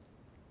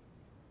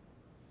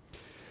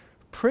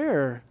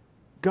 Prayer,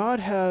 God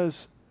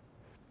has,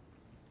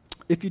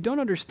 if you don't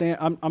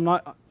understand,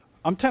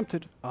 I'm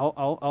tempted.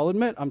 I'll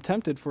admit I'm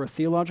tempted for a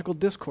theological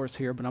discourse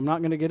here, but I'm not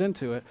going to get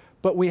into it.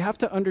 But we have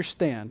to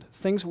understand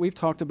things we've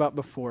talked about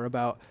before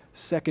about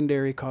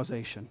secondary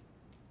causation,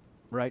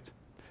 right?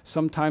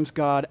 Sometimes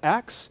God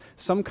acts,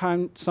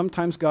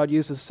 sometimes God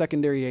uses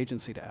secondary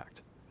agency to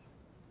act,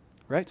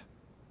 right?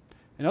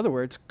 In other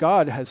words,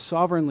 God has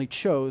sovereignly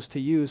chose to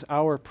use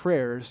our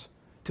prayers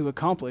to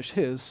accomplish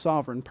his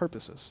sovereign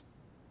purposes.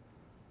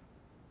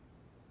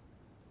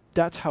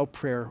 That's how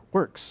prayer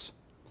works.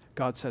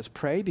 God says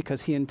pray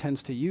because he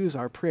intends to use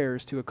our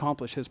prayers to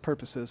accomplish his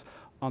purposes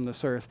on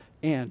this earth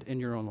and in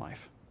your own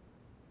life.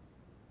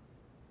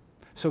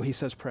 So he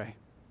says pray.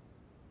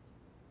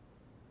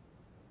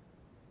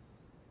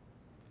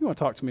 You want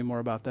to talk to me more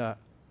about that?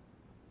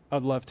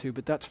 I'd love to,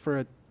 but that's for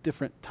a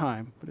different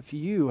time. But if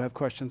you have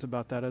questions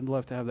about that, I'd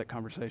love to have that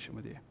conversation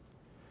with you.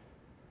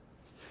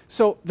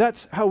 So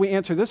that's how we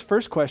answer this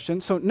first question.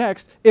 So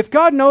next, if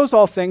God knows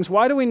all things,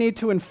 why do we need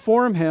to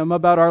inform him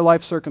about our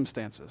life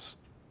circumstances?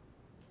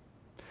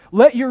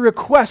 Let your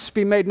requests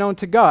be made known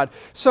to God.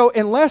 So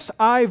unless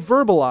I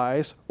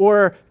verbalize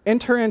or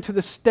enter into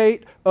the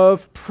state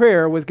of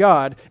prayer with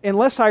God,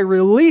 unless I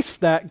release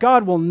that,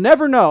 God will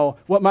never know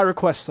what my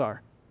requests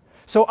are.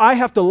 So I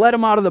have to let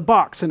him out of the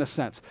box in a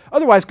sense.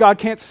 Otherwise, God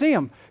can't see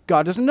him.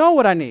 God doesn't know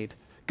what I need.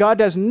 God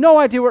has no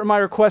idea what my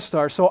requests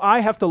are, so I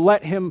have to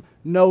let him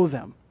know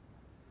them.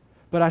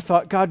 But I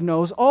thought God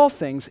knows all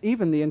things,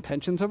 even the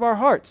intentions of our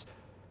hearts.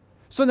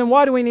 So then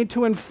why do we need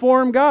to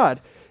inform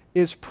God?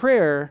 Is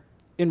prayer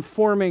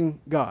informing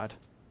God?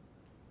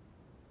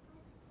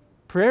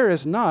 Prayer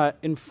is not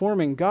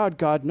informing God.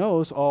 God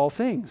knows all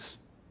things.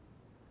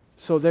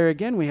 So there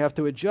again, we have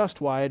to adjust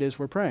why it is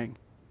we're praying.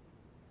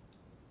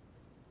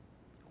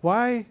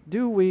 Why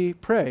do we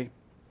pray?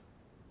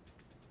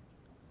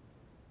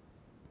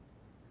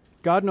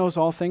 God knows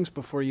all things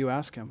before you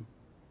ask him.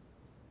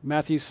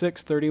 Matthew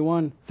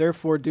 6:31,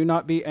 therefore do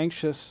not be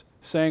anxious,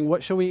 saying,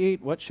 what shall we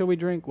eat? What shall we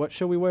drink? What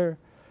shall we wear?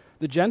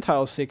 The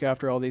Gentiles seek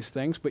after all these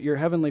things, but your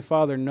heavenly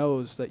Father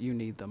knows that you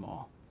need them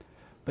all.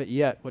 But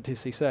yet, what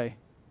does he say?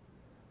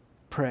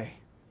 Pray.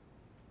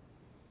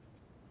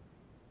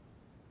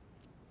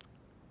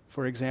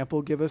 For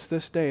example, give us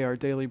this day our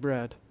daily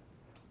bread.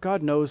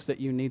 God knows that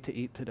you need to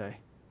eat today.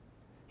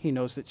 He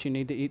knows that you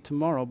need to eat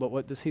tomorrow, but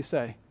what does he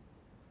say?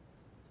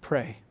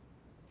 Pray.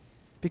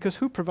 Because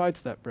who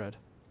provides that bread?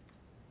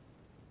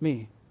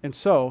 Me. And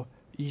so,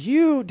 do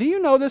you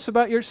know this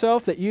about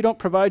yourself, that you don't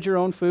provide your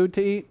own food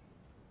to eat?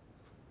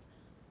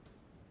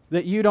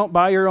 That you don't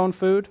buy your own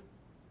food?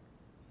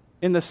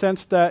 In the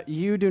sense that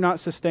you do not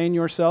sustain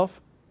yourself,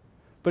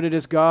 but it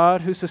is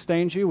God who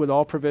sustains you with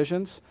all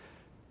provisions,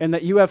 and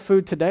that you have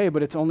food today,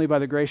 but it's only by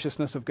the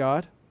graciousness of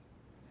God?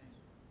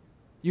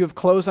 You have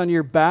clothes on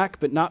your back,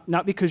 but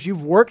not because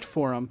you've worked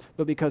for them,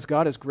 but because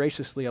God has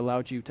graciously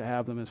allowed you to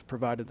have them and has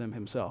provided them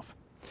himself.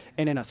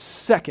 And in a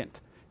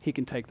second, he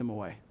can take them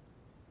away.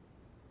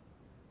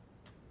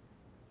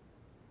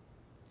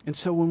 And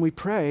so when we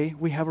pray,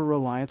 we have a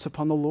reliance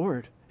upon the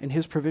Lord and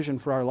his provision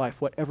for our life,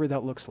 whatever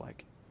that looks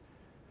like,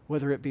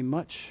 whether it be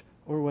much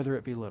or whether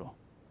it be little.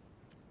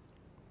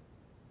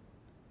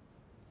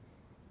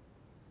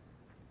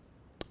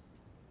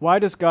 Why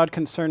does God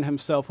concern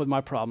himself with my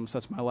problems?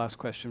 That's my last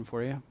question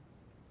for you.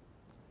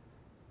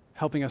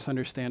 Helping us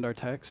understand our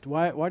text.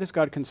 Why does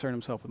God concern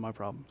himself with my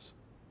problems?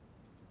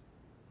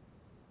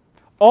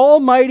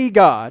 Almighty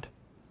God,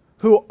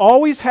 who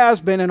always has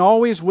been and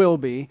always will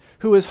be,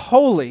 who is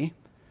holy,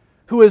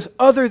 who is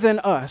other than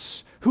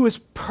us, who is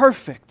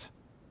perfect.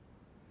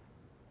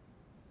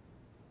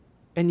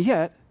 And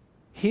yet,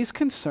 he's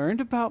concerned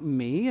about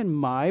me and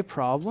my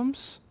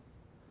problems,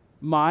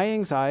 my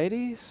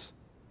anxieties.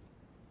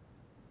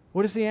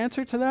 What is the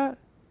answer to that?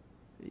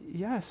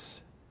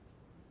 Yes.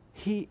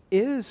 He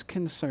is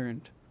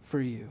concerned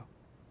for you.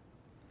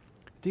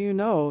 Do you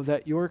know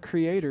that your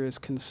Creator is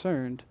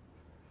concerned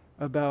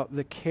about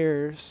the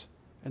cares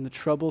and the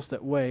troubles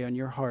that weigh on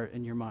your heart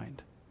and your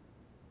mind?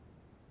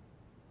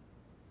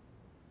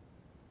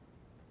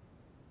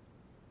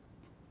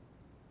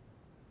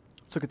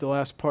 Let's look at the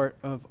last part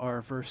of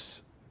our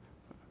verse.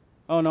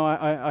 Oh, no,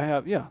 I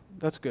have. Yeah,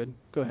 that's good.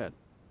 Go ahead.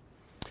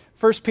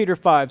 1 Peter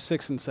 5,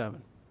 6 and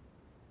 7.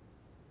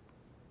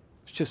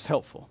 It's just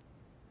helpful.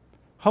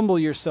 Humble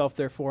yourself,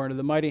 therefore, under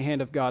the mighty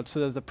hand of God,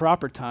 so that at the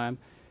proper time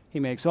he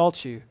may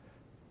exalt you.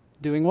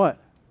 Doing what?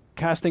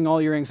 Casting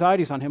all your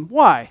anxieties on him.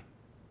 Why?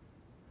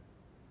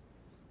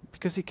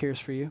 Because he cares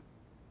for you.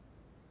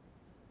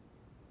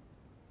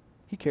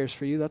 He cares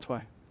for you, that's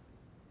why.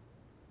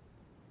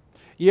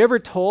 You ever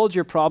told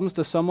your problems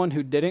to someone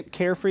who didn't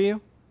care for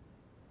you?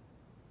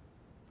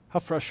 How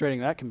frustrating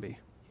that can be.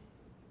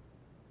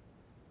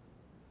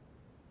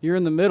 You're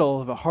in the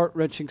middle of a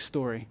heart-wrenching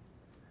story,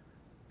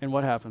 and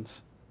what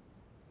happens?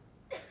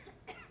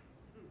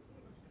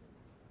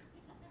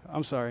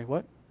 I'm sorry,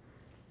 what?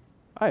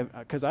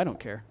 Because I don't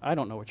care. I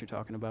don't know what you're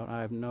talking about.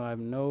 I have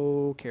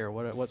no care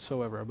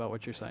whatsoever about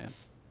what you're saying.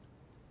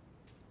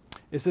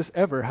 Is this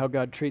ever how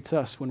God treats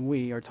us when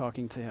we are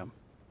talking to him?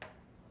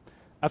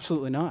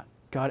 Absolutely not.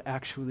 God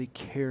actually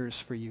cares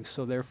for you,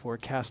 so therefore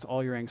cast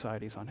all your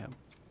anxieties on him.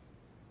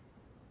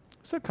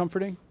 Is that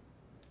comforting?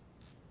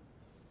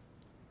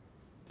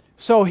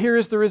 So here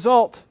is the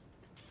result.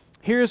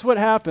 Here's what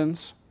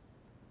happens.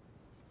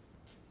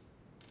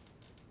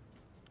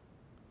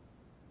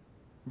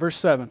 Verse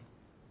 7.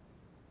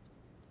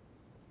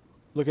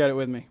 Look at it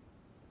with me.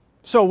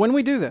 So when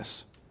we do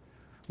this,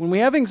 when we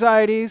have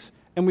anxieties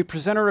and we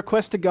present our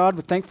request to God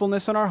with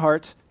thankfulness in our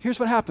hearts, here's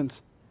what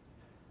happens.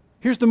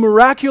 Here's the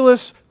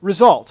miraculous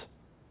result.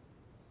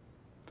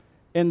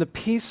 And the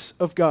peace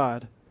of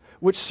God,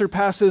 which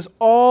surpasses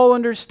all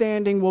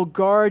understanding, will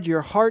guard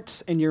your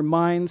hearts and your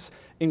minds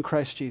in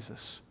Christ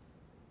Jesus.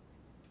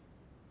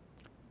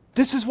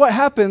 This is what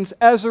happens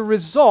as a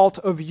result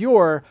of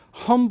your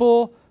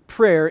humble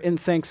prayer in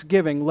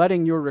thanksgiving,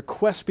 letting your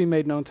request be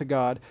made known to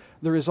God.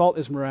 The result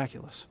is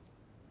miraculous.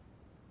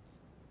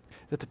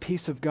 That the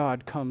peace of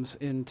God comes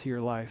into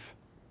your life.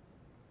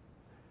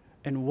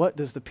 And what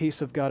does the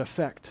peace of God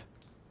affect?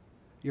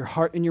 Your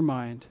heart and your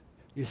mind,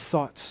 your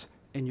thoughts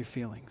and your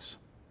feelings.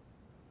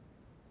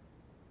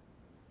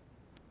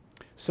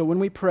 So when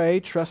we pray,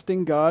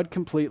 trusting God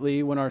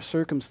completely with our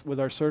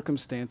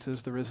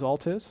circumstances, the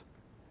result is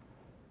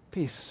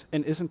peace.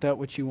 And isn't that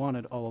what you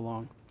wanted all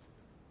along?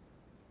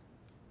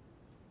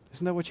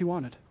 Isn't that what you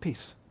wanted?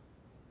 Peace.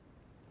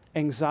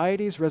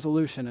 Anxiety's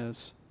resolution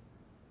is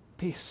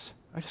peace.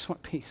 I just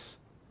want peace.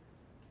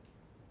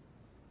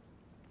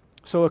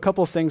 So a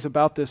couple of things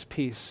about this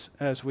peace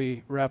as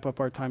we wrap up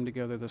our time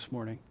together this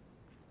morning.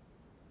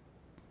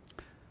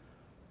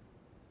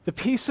 The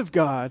peace of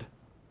God,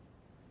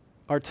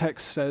 our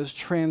text says,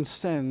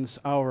 transcends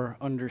our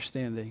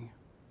understanding.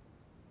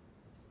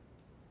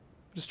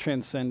 What does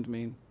transcend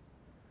mean?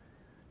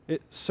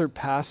 It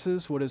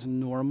surpasses what is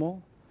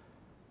normal.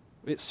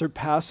 It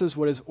surpasses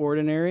what is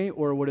ordinary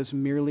or what is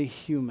merely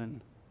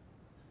human.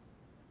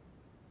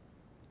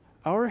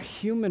 Our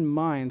human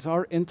minds,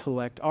 our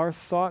intellect, our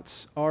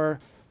thoughts,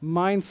 our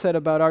mindset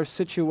about our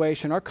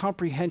situation, our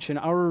comprehension,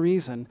 our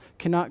reason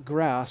cannot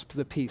grasp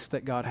the peace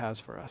that God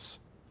has for us.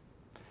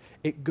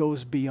 It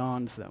goes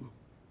beyond them.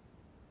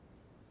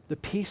 The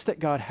peace that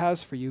God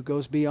has for you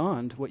goes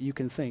beyond what you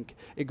can think.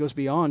 It goes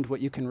beyond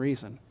what you can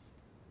reason.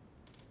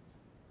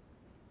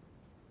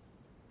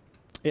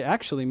 It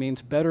actually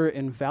means better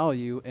in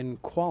value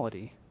and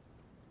quality.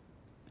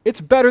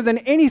 It's better than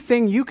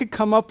anything you could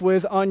come up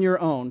with on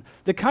your own.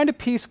 The kind of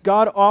peace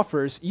God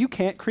offers, you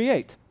can't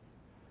create.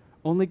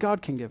 Only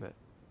God can give it.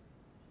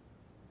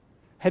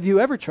 Have you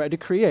ever tried to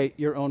create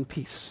your own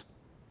peace?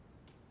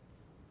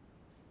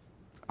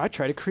 I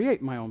try to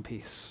create my own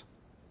peace.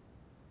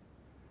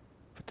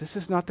 But this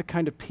is not the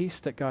kind of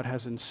peace that God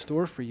has in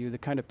store for you. The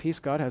kind of peace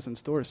God has in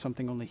store is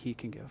something only He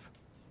can give.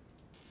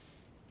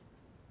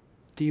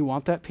 Do you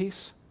want that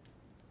peace?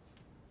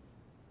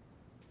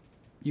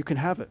 You can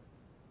have it.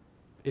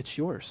 It's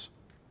yours.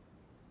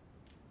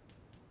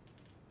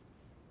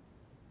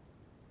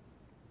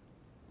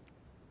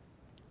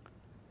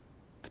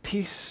 The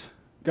peace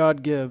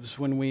God gives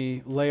when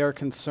we lay our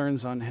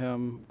concerns on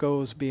Him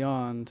goes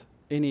beyond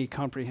any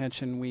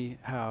comprehension we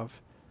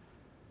have,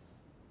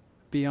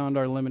 beyond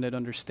our limited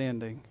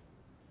understanding.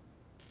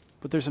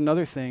 But there's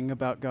another thing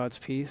about God's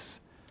peace.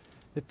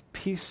 The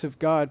peace of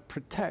God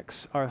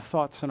protects our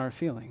thoughts and our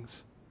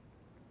feelings.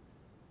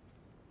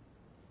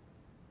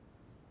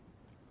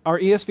 Our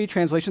ESV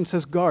translation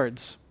says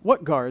guards.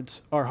 What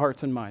guards our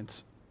hearts and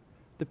minds?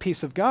 The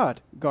peace of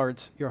God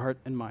guards your heart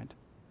and mind.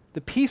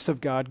 The peace of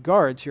God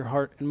guards your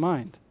heart and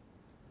mind.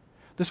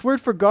 This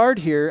word for guard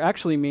here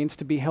actually means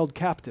to be held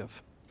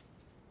captive.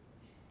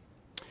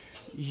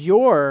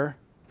 Your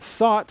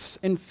thoughts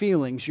and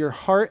feelings, your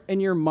heart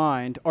and your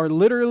mind are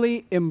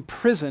literally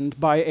imprisoned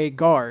by a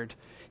guard.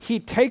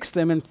 He takes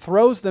them and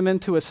throws them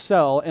into a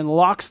cell and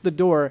locks the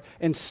door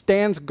and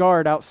stands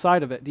guard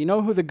outside of it. Do you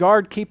know who the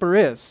guard keeper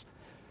is?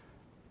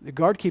 The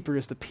guard keeper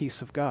is the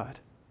peace of God.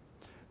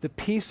 The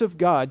peace of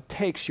God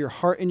takes your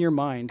heart and your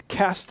mind,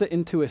 casts it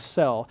into a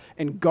cell,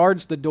 and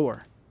guards the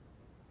door.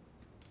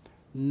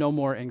 No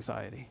more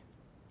anxiety.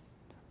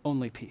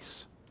 Only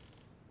peace.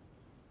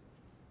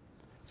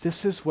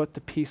 This is what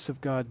the peace of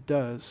God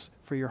does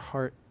for your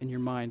heart and your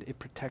mind. It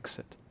protects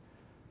it.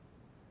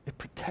 It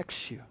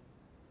protects you.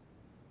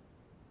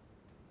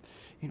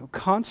 You know,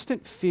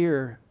 constant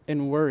fear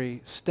and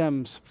worry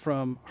stems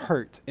from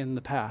hurt in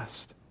the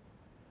past.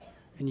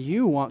 And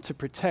you want to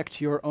protect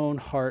your own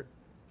heart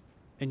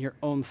and your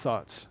own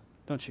thoughts,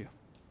 don't you?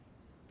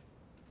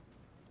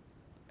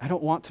 I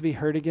don't want to be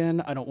hurt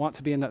again. I don't want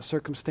to be in that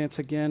circumstance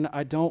again.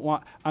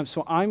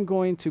 So I'm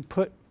going to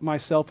put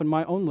myself in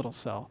my own little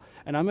cell,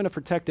 and I'm going to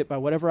protect it by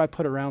whatever I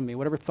put around me,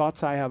 whatever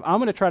thoughts I have. I'm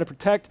going to try to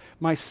protect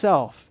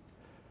myself.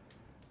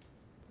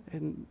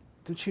 And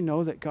don't you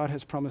know that God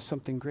has promised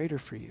something greater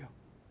for you?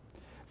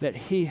 That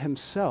He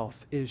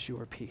Himself is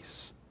your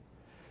peace.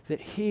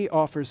 That He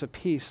offers a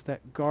peace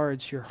that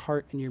guards your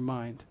heart and your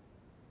mind.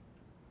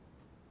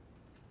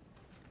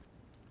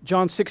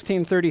 John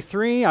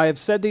 16:33, I have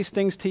said these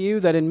things to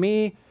you that in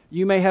me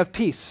you may have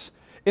peace.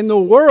 In the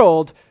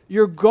world,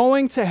 you're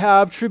going to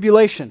have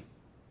tribulation.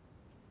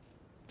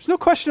 There's no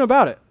question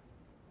about it.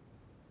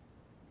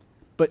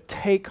 But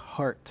take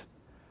heart,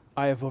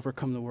 I have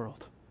overcome the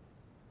world.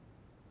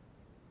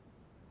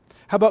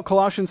 How about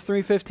Colossians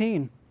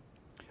 3:15?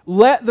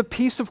 Let the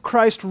peace of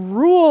Christ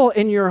rule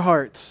in your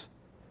hearts,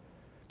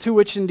 to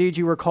which indeed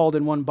you were called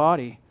in one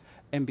body,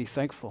 and be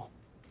thankful.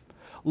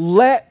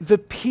 Let the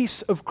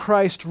peace of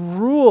Christ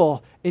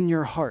rule in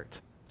your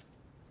heart.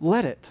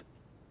 Let it.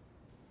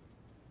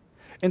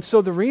 And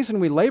so the reason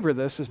we labor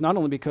this is not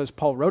only because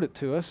Paul wrote it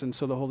to us, and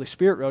so the Holy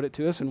Spirit wrote it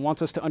to us and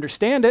wants us to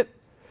understand it,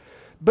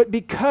 but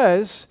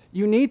because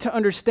you need to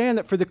understand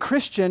that for the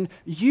Christian,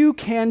 you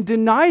can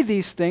deny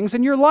these things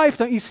in your life.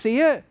 Don't you see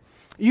it?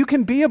 You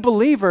can be a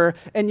believer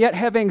and yet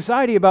have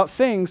anxiety about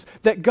things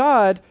that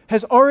God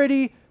has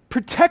already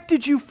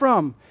protected you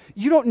from.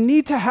 You don't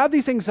need to have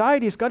these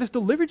anxieties. God has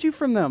delivered you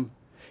from them.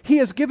 He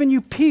has given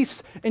you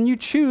peace, and you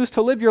choose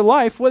to live your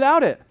life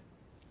without it.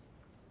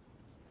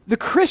 The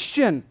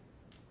Christian,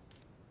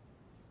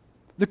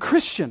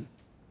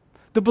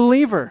 the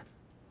believer,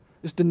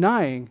 is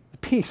denying the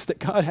peace that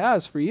God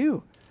has for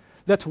you.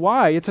 That's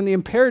why it's in the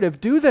imperative,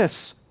 do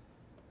this.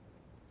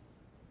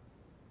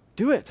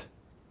 Do it.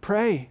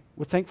 Pray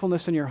with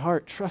thankfulness in your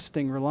heart,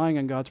 trusting, relying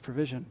on God's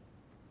provision.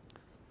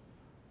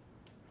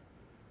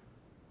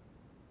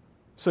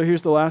 So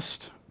here's the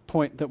last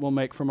point that we'll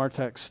make from our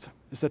text,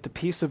 is that the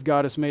peace of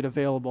God is made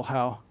available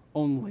how?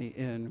 Only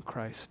in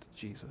Christ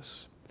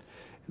Jesus.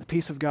 And the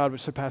peace of God,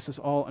 which surpasses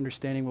all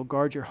understanding, will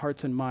guard your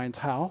hearts and minds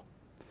how?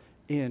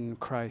 In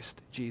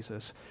Christ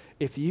Jesus.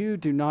 If you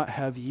do not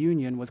have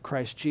union with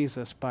Christ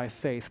Jesus by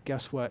faith,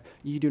 guess what?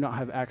 You do not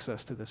have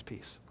access to this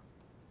peace.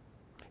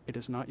 It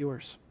is not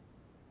yours.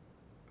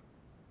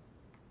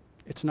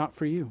 It's not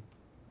for you.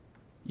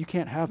 You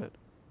can't have it.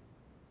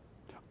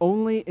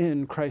 Only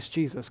in Christ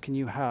Jesus can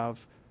you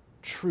have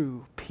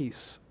true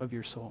peace of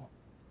your soul.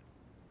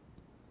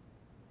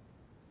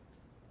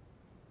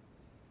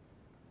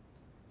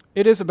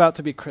 It is about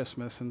to be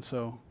Christmas, and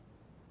so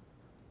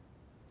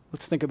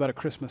let's think about a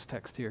Christmas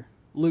text here.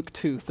 Luke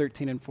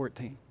 2:13 and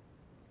 14.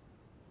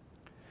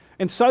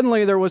 And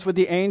suddenly there was with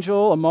the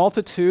angel a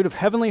multitude of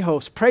heavenly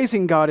hosts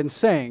praising God and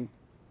saying,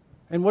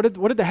 and what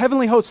did the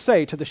heavenly hosts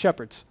say to the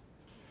shepherds?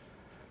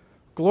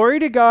 Glory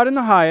to God in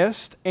the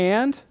highest,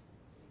 and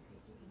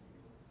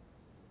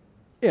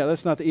yeah,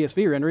 that's not the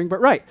ESV rendering,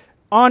 but right.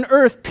 On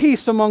earth,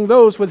 peace among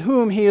those with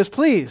whom he is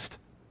pleased.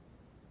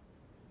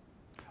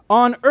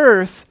 On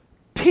earth,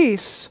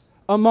 peace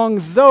among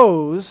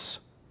those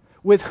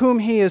with whom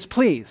he is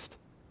pleased.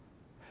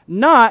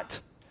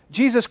 Not,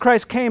 Jesus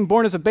Christ came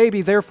born as a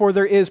baby, therefore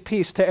there is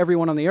peace to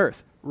everyone on the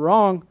earth.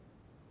 Wrong.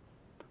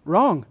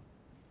 Wrong.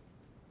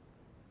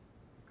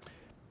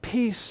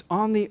 Peace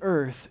on the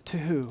earth to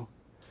who?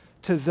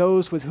 To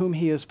those with whom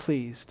he is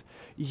pleased.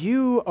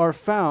 You are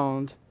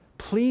found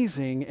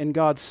pleasing in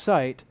God's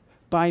sight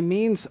by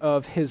means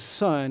of his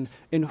Son,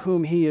 in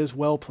whom he is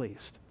well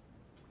pleased.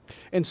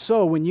 And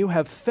so when you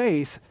have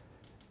faith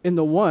in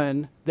the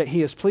one that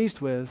he is pleased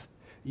with,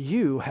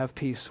 you have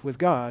peace with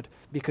God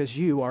because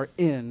you are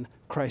in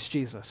Christ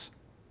Jesus.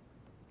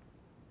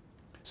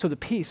 So the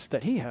peace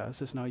that he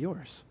has is now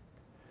yours.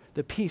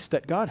 The peace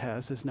that God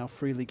has is now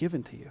freely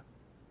given to you.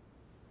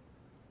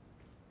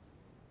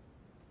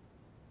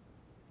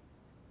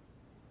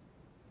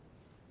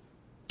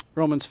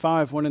 Romans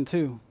 5:1 and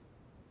 2.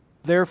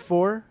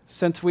 Therefore,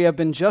 since we have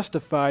been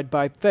justified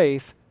by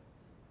faith,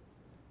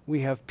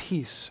 we have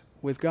peace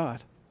with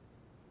God.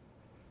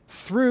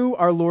 Through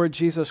our Lord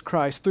Jesus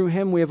Christ, through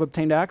him we have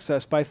obtained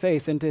access by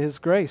faith into his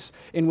grace,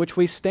 in which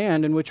we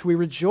stand, in which we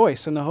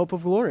rejoice in the hope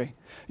of glory.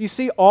 You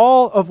see,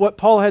 all of what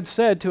Paul had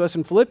said to us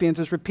in Philippians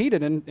is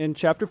repeated in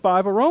chapter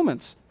 5 of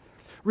Romans.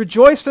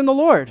 Rejoice in the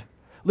Lord.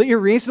 Let your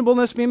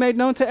reasonableness be made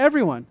known to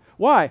everyone.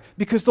 Why?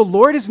 Because the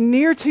Lord is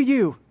near to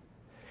you.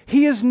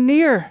 He is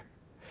near,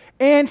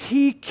 and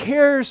he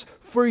cares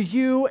for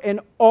you in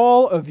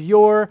all of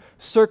your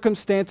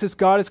circumstances.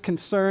 God is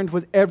concerned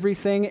with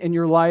everything in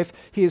your life.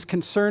 He is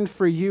concerned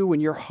for you when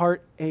your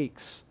heart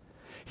aches.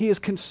 He is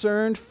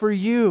concerned for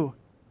you.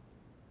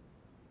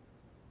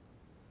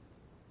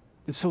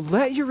 And so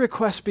let your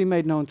requests be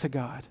made known to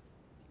God,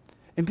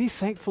 and be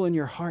thankful in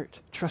your heart,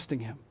 trusting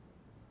him.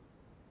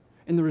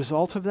 And the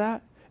result of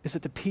that is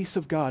that the peace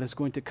of God is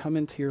going to come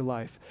into your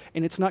life.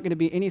 And it's not going to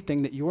be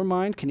anything that your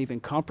mind can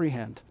even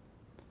comprehend.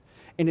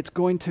 And it's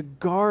going to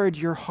guard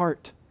your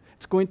heart.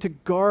 It's going to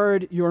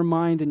guard your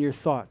mind and your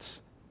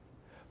thoughts.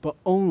 But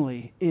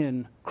only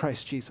in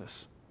Christ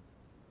Jesus.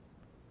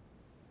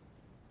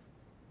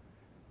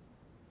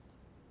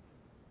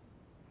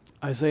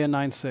 Isaiah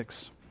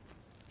 9:6.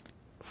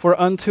 For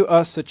unto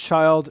us a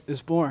child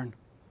is born.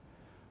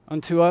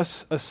 Unto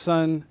us a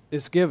son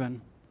is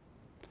given.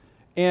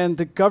 And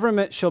the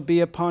government shall be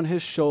upon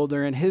his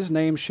shoulder, and his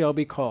name shall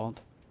be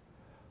called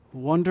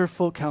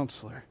Wonderful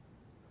Counselor,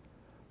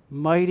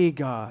 Mighty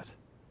God,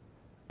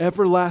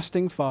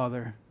 Everlasting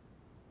Father,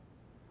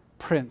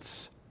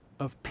 Prince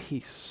of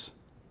Peace.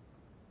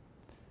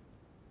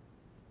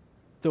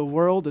 The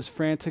world is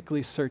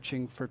frantically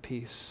searching for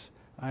peace.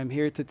 I'm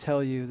here to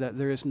tell you that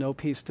there is no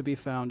peace to be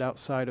found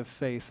outside of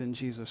faith in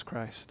Jesus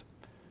Christ.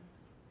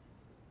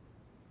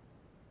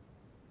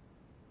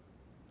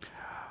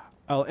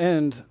 I'll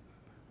end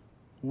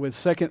with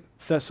 2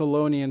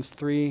 Thessalonians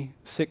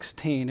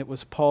 3:16. It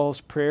was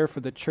Paul's prayer for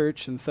the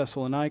church in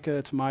Thessalonica.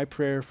 It's my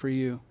prayer for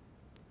you.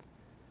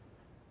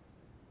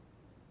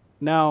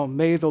 Now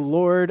may the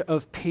Lord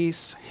of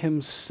peace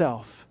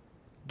himself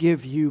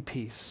give you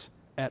peace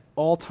at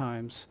all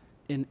times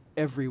in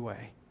every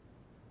way.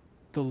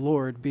 The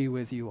Lord be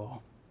with you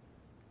all.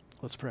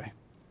 Let's pray.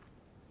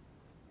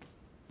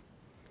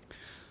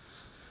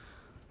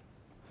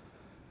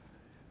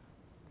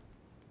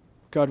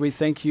 God, we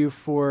thank you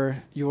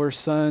for your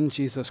Son,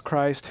 Jesus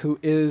Christ, who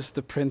is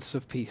the Prince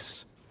of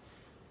Peace.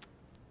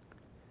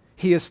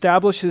 He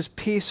establishes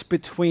peace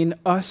between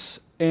us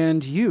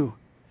and you,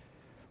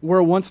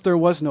 where once there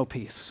was no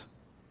peace.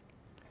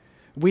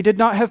 We did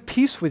not have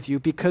peace with you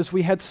because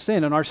we had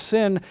sin, and our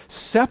sin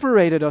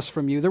separated us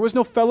from you. There was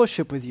no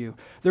fellowship with you.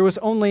 There was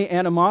only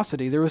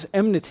animosity. There was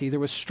enmity. There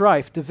was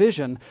strife,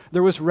 division.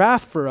 There was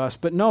wrath for us.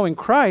 But no, in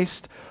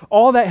Christ,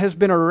 all that has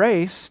been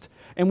erased,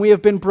 and we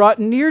have been brought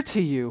near to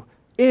you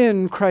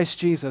in Christ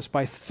Jesus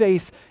by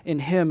faith in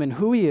him and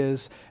who he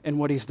is and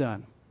what he's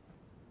done.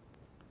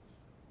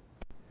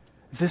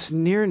 This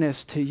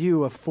nearness to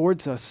you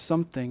affords us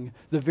something,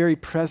 the very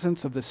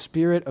presence of the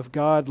Spirit of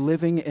God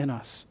living in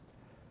us.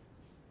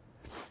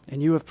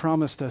 And you have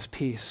promised us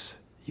peace.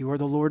 You are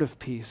the Lord of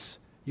peace.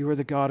 You are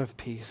the God of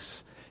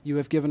peace. You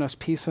have given us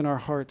peace in our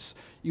hearts.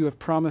 You have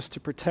promised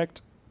to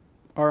protect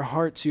our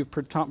hearts. You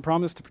have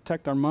promised to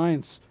protect our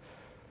minds.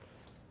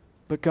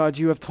 But God,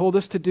 you have told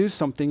us to do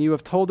something. You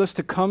have told us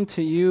to come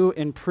to you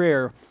in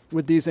prayer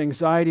with these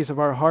anxieties of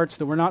our hearts,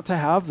 that we're not to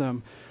have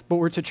them, but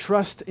we're to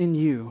trust in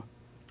you.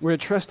 We're to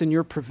trust in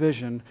your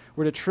provision.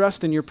 We're to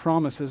trust in your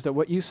promises that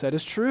what you said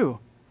is true.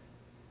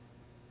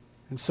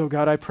 And so,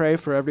 God, I pray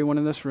for everyone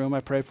in this room. I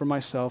pray for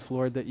myself,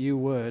 Lord, that you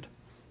would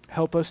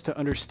help us to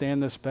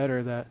understand this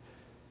better, that,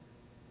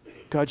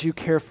 God, you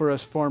care for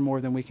us far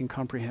more than we can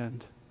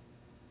comprehend.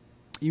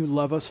 You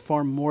love us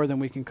far more than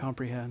we can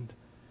comprehend.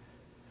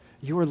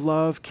 Your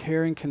love,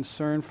 care, and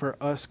concern for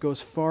us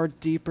goes far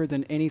deeper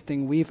than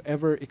anything we've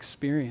ever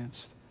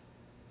experienced,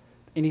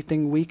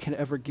 anything we can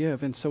ever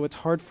give. And so it's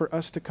hard for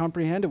us to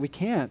comprehend it. We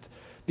can't,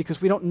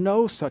 because we don't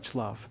know such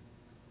love.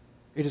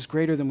 It is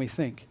greater than we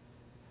think.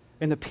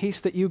 And the peace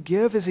that you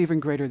give is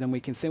even greater than we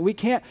can think. We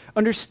can't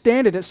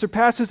understand it. It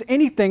surpasses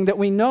anything that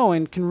we know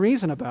and can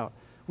reason about.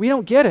 We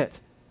don't get it.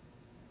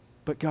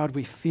 But God,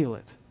 we feel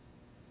it.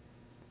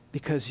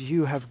 Because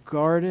you have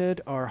guarded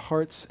our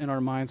hearts and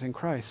our minds in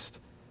Christ.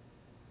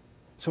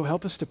 So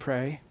help us to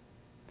pray.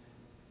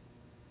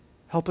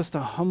 Help us to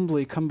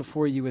humbly come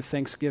before you with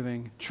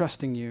thanksgiving,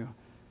 trusting you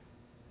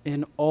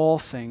in all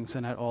things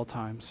and at all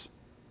times.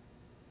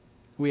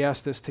 We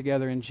ask this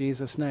together in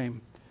Jesus'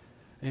 name.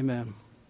 Amen.